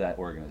 fantastic. With that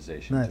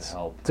organization Nice. to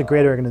help. It's a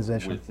great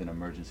organization. With an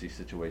emergency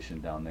situation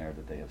down there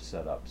that they have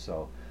set up.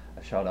 So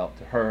a shout out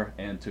to her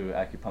and to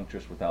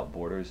Acupuncturists Without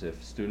Borders.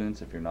 If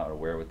you're not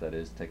aware what that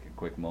is, take a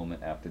quick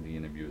moment after the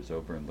interview is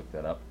over and look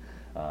that up,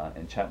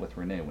 and chat with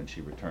Renee when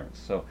she returns.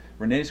 So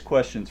Renee's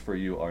questions for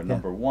you are,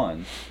 number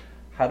one,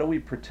 how do we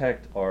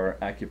protect our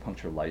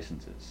acupuncture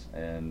licenses,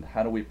 and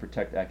how do we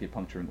protect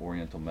acupuncture and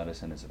oriental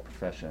medicine as a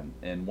profession?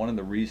 And one of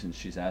the reasons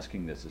she's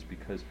asking this is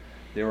because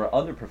there are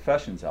other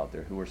professions out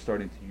there who are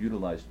starting to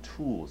utilize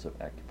tools of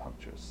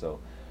acupuncture. So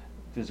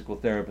physical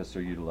therapists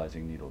are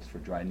utilizing needles for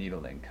dry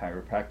needling.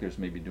 Chiropractors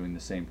may be doing the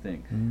same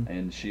thing.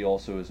 And she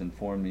also has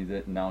informed me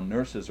that now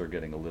nurses are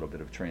getting a little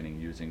bit of training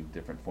using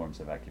different forms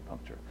of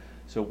acupuncture.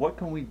 So what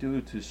can we do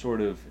to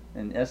sort of,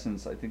 in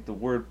essence, I think the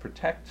word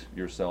protect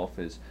yourself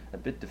is a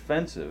bit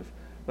defensive,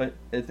 but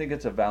I think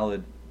it's a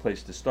valid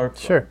place to start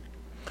from. Sure.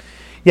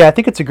 Yeah, I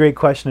think it's a great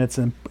question. It's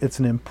an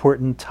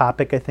important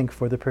topic, I think,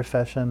 for the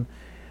profession.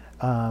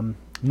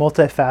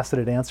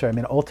 Multifaceted answer. I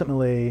mean,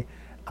 ultimately,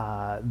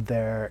 I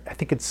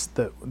think it's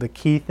the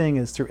key thing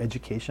is through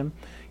education.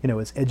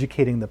 Is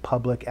educating the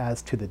public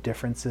as to the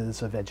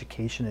differences of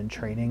education and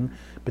training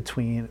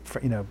between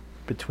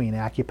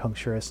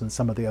acupuncturists and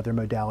some of the other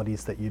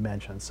modalities that you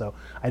mentioned. So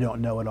I don't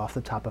know it off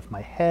the top of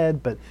my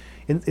head, but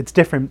it's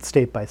different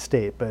state by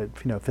state. But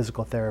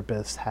physical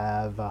therapists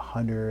have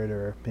 100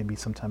 or maybe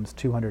sometimes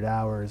 200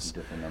 hours.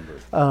 Different number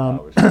of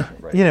hours.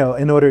 Right.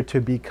 In order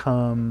to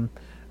become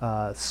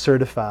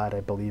certified,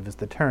 I believe is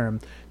the term,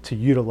 to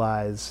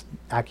utilize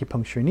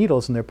acupuncture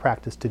needles in their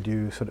practice to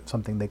do sort of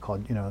something they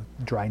call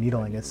dry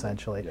needling,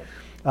 essentially.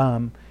 Yeah.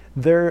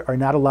 There are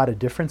not a lot of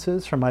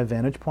differences from my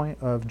vantage point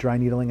of dry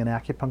needling and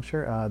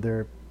acupuncture.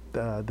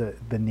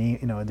 The name,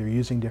 they're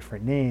using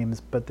different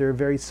names, but they're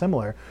very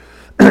similar.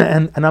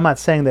 and I'm not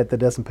saying that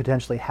doesn't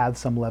potentially have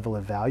some level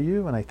of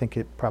value, and I think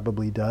it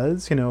probably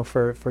does,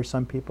 for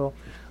some people,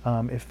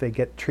 if they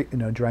get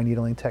dry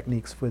needling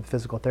techniques with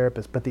physical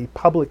therapists. But the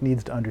public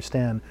needs to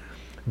understand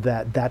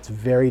that that's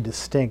very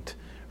distinct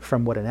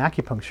from what an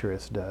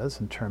acupuncturist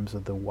does in terms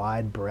of the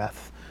wide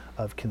breadth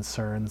of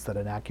concerns that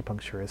an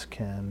acupuncturist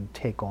can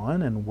take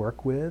on and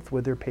work with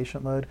their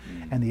patient load,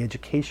 and the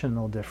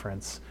educational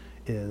difference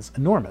is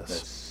enormous.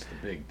 That's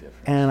the big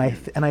difference.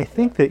 And I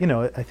think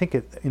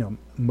that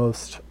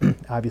most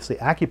obviously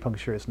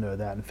acupuncturists know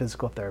that and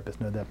physical therapists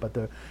know that, but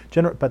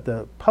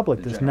the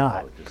public does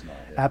not.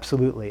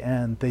 Absolutely,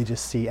 and they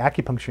just see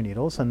acupuncture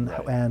needles and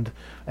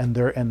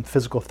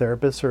physical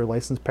therapists are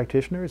licensed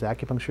practitioners,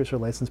 acupuncturists are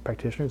licensed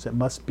practitioners. It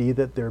must be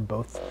that they're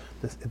both.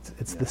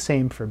 It's the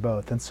same for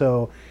both, and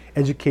so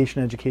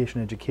education,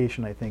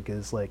 I think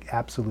is like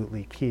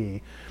absolutely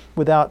key,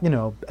 without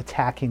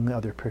attacking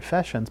other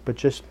professions, but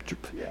just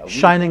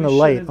shining a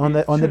light on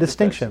the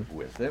distinction.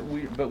 With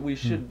it, but we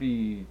should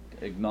be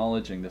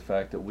acknowledging the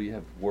fact that we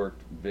have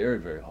worked very,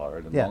 very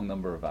hard, a long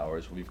number of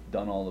hours. We've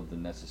done all of the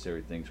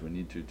necessary things we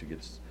need to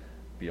get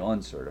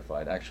beyond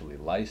certified, actually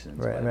licensed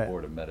by the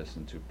Board of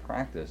Medicine to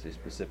practice a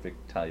specific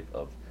type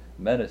of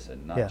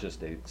medicine, not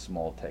just a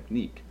small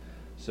technique.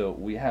 So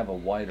we have a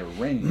wider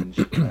range,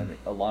 and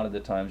a lot of the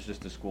times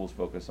just the schools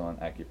focus on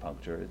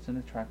acupuncture. It's an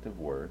attractive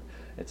word.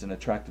 It's an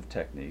attractive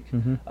technique,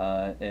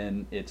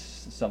 and it's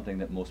something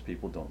that most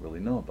people don't really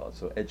know about.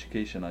 So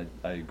education,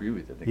 I agree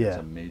with you. I think it's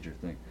a major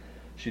thing.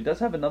 She does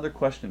have another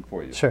question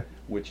for you,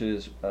 which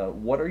is,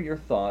 what are your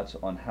thoughts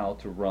on how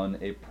to run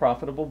a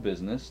profitable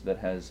business that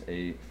has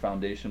a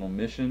foundational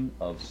mission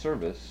of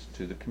service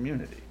to the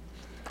community?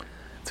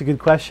 It's a good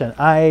question.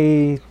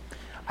 I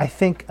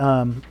think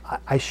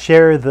I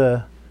share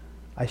the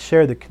I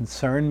share the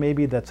concern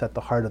maybe that's at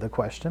the heart of the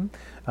question,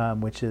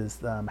 which is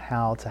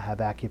how to have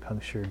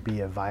acupuncture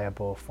be a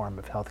viable form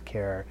of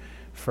healthcare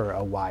for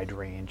a wide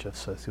range of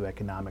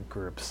socioeconomic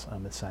groups,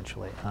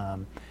 essentially.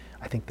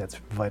 I think that's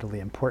vitally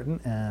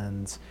important,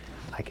 and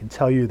I can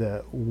tell you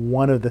that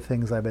one of the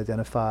things I've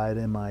identified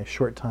in my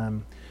short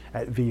time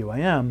at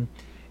VUIM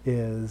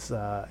is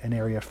an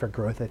area for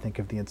growth, I think,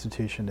 of the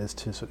institution is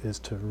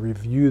to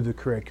review the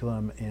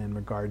curriculum in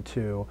regard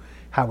to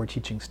how we're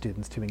teaching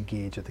students to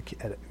engage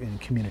in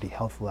community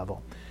health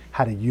level,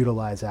 how to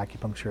utilize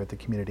acupuncture at the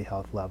community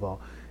health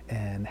level,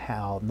 and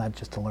how not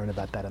just to learn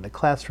about that in the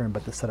classroom,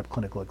 but to set up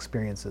clinical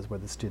experiences where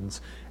the students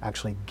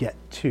actually get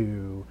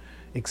to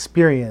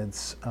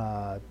experience,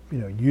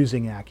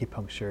 using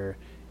acupuncture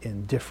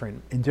in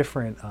different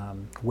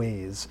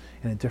ways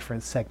and in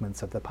different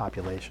segments of the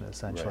population,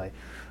 essentially.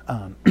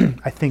 Right.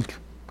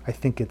 I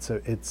think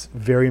it's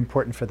very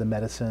important for the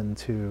medicine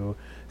to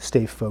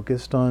stay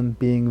focused on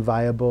being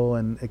viable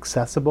and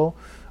accessible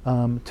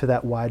to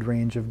that wide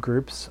range of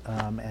groups,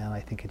 and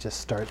I think it just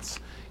starts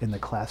in the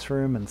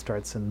classroom and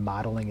starts in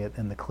modeling it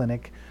in the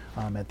clinic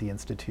at the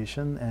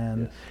institution,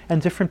 and yes.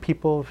 And different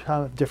people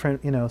have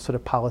different sort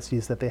of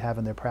policies that they have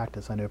in their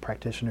practice. I know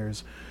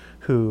practitioners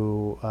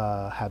who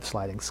have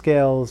sliding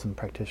scales, and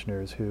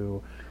practitioners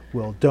who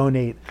will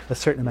donate a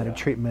certain amount of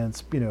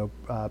treatments,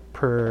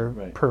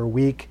 per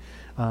week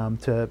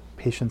to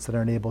patients that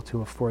aren't able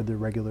to afford the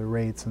regular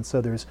rates. And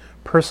so there's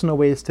personal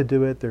ways to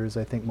do it. There's,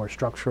 I think, more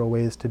structural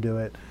ways to do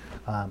it.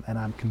 And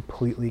I'm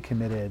completely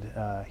committed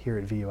here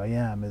at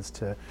VUIM is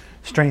to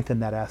strengthen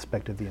that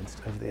aspect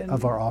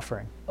of our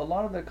offering. A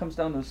lot of that comes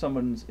down to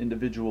someone's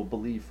individual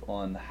belief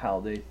on how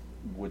they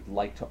would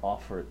like to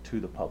offer it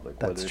to the public.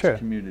 That's whether true. It's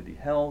community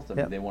health. I mean,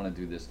 Yep. they want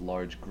to do this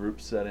large group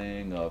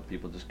setting of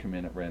people just come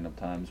in at random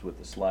times with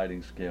the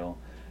sliding scale.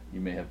 You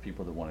may have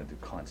people that want to do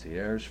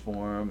concierge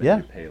form, and Yeah.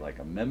 you pay like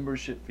a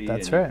membership fee,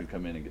 That's and right. you can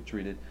come in and get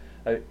treated.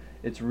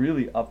 It's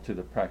really up to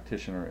the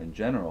practitioner in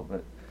general,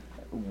 but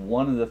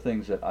one of the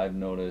things that I've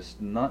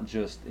noticed, not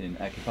just in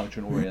acupuncture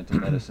and oriental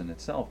medicine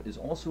itself, is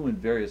also in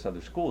various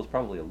other schools,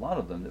 probably a lot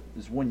of them,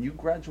 is when you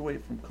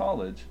graduate from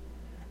college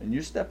and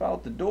you step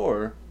out the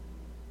door,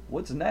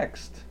 what's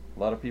next? A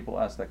lot of people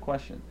ask that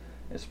question,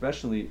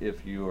 especially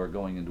if you are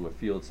going into a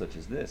field such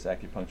as this,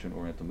 acupuncture and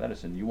oriental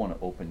medicine. You want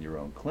to open your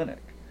own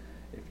clinic.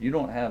 If you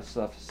don't have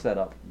stuff set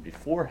up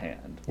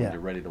beforehand when Yeah.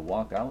 you're ready to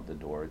walk out the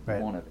door, Right.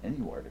 you won't have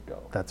anywhere to go.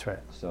 That's right.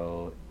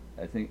 So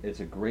I think it's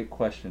a great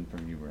question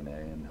from you,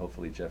 Renee, and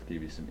hopefully Jeff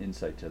gave you some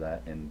insight to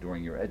that. And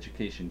during your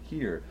education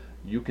here,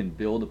 you can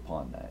build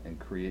upon that and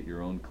create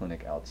your own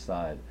clinic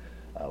outside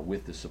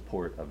with the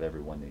support of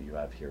everyone that you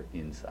have here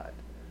inside.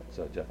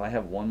 So Jeff, I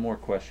have one more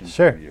question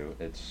Sure. for you.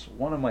 It's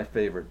one of my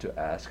favorite to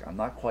ask. I'm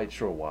not quite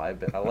sure why,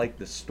 but I like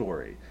the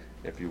story,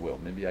 if you will.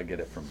 Maybe I get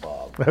it from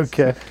Bob.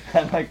 Okay.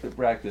 I like the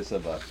practice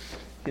of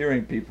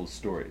hearing people's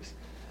stories.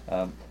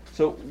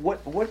 So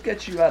what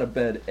gets you out of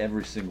bed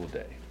every single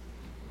day?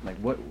 Like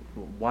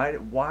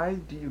why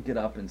do you get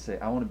up and say,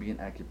 I want to be an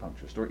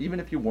acupuncturist? Or even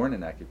if you weren't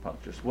an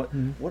acupuncturist,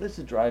 what is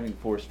the driving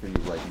force for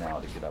you right now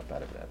to get up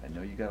out of bed? I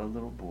know you got a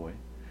little boy.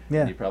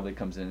 Yeah. And he probably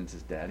comes in and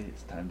says, Daddy,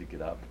 it's time to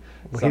get up.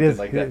 Well, Something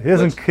like that. He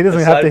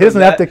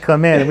doesn't have to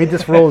come in, and he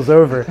just rolls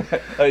over.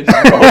 He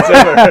just rolls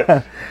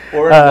over.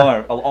 Or an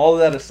alarm. All of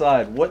that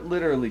aside, what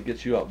literally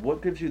gets you up?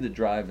 What gives you the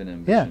drive and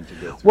ambition to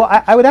go through?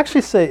 Well, I would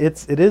actually say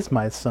it is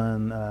my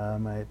son,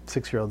 my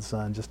 6-year-old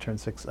son, just turned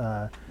 6,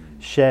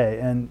 Shay,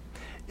 and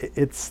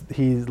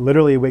he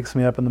literally wakes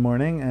me up in the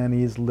morning, and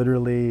he's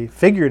literally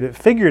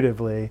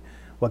figuratively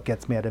what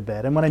gets me out of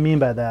bed. And what I mean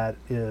by that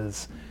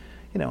is,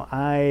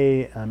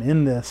 I am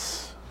in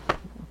this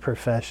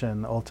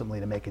profession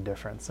ultimately to make a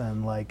difference,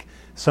 and like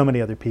so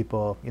many other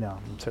people,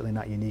 I'm certainly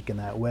not unique in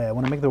that way. I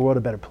want to make the world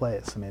a better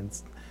place. I mean,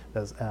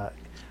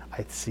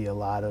 I see a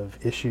lot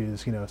of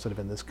issues, sort of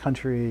in this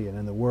country and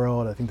in the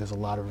world. I think there's a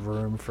lot of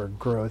room for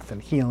growth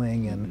and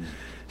healing and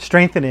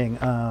strengthening.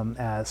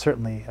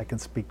 Certainly, I can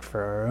speak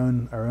for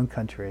our own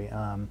country,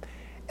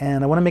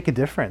 and I want to make a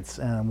difference,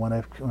 and I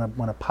want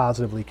to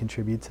positively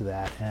contribute to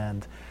that.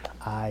 And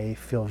I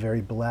feel very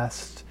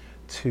blessed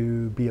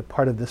to be a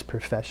part of this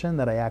profession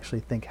that I actually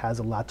think has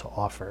a lot to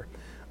offer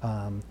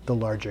the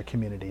larger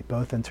community,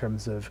 both in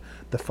terms of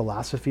the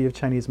philosophy of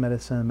Chinese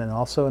medicine and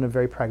also on a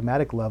very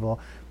pragmatic level,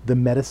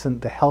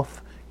 the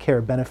health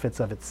care benefits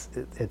of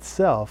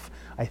itself,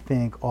 I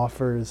think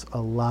offers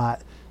a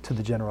lot to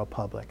the general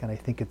public. And I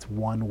think it's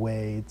one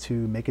way to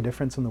make a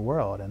difference in the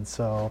world. And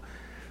so,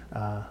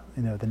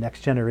 the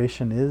next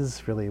generation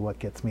is really what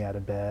gets me out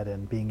of bed,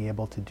 and being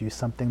able to do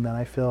something that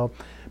I feel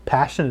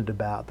passionate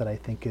about, that I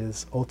think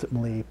is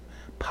ultimately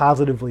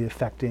positively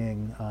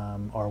affecting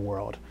our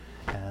world.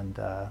 And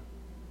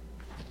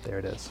there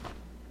it is.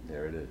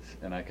 There it is.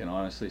 And I can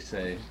honestly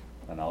say,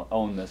 and I'll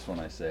own this when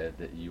I say it,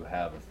 that you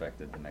have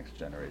affected the next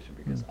generation,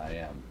 because I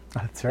am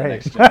That's the right.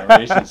 next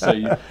generation.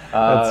 So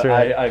That's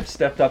right. I've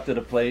stepped up to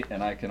the plate,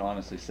 and I can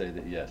honestly say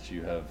that yes,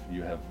 you have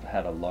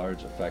had a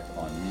large effect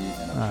on me,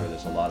 and I'm sure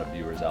there's a lot of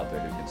viewers out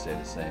there who can say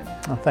the same.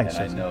 Oh, thanks,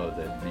 and Jason. I know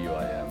that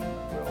VUIM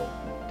will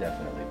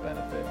definitely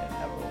benefit and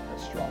have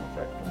strong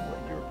effect from what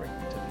you're bringing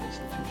to the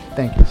institution.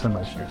 Thank you so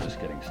much. You're just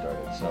getting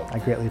started. So I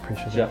greatly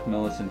appreciate it. Jeff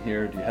Millison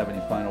here. Do you have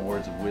any final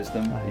words of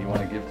wisdom you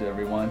want to give to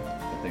everyone?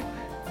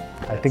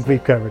 I think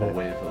we've covered it.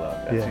 Wait for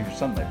that. Yeah. Your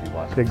son might be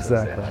watching.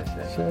 Exactly.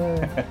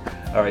 Sure.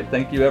 All right.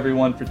 Thank you,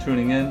 everyone, for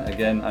tuning in.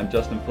 Again, I'm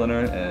Justin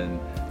Flinner and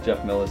Jeff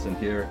Millison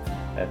here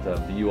at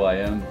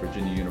VUIM,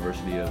 Virginia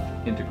University of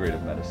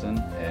Integrative Medicine,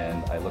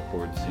 and I look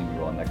forward to seeing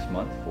you all next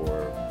month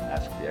for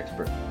Ask the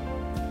Expert.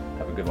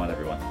 Have a good one,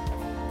 everyone.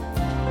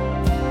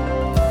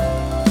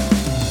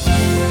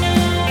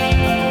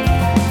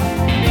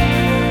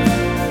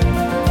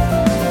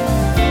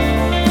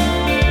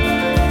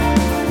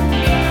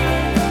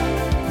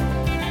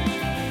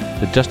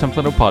 The Justin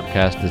Flinner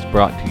Podcast is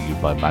brought to you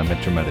by My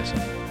Mentor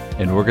Medicine,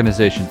 an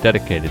organization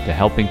dedicated to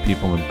helping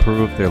people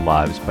improve their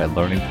lives by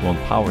learning to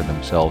empower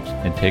themselves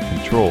and take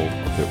control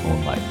of their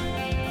own life.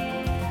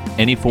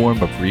 Any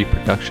form of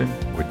reproduction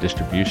or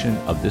distribution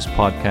of this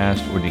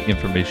podcast or the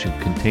information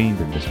contained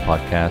in this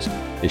podcast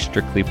is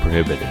strictly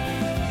prohibited.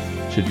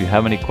 Should you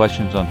have any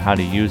questions on how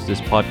to use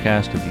this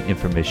podcast or the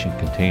information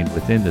contained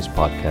within this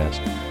podcast,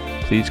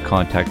 please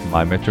contact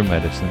My Mentor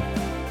Medicine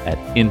at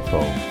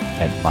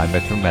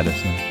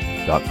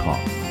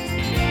info@mymentormedicine.com.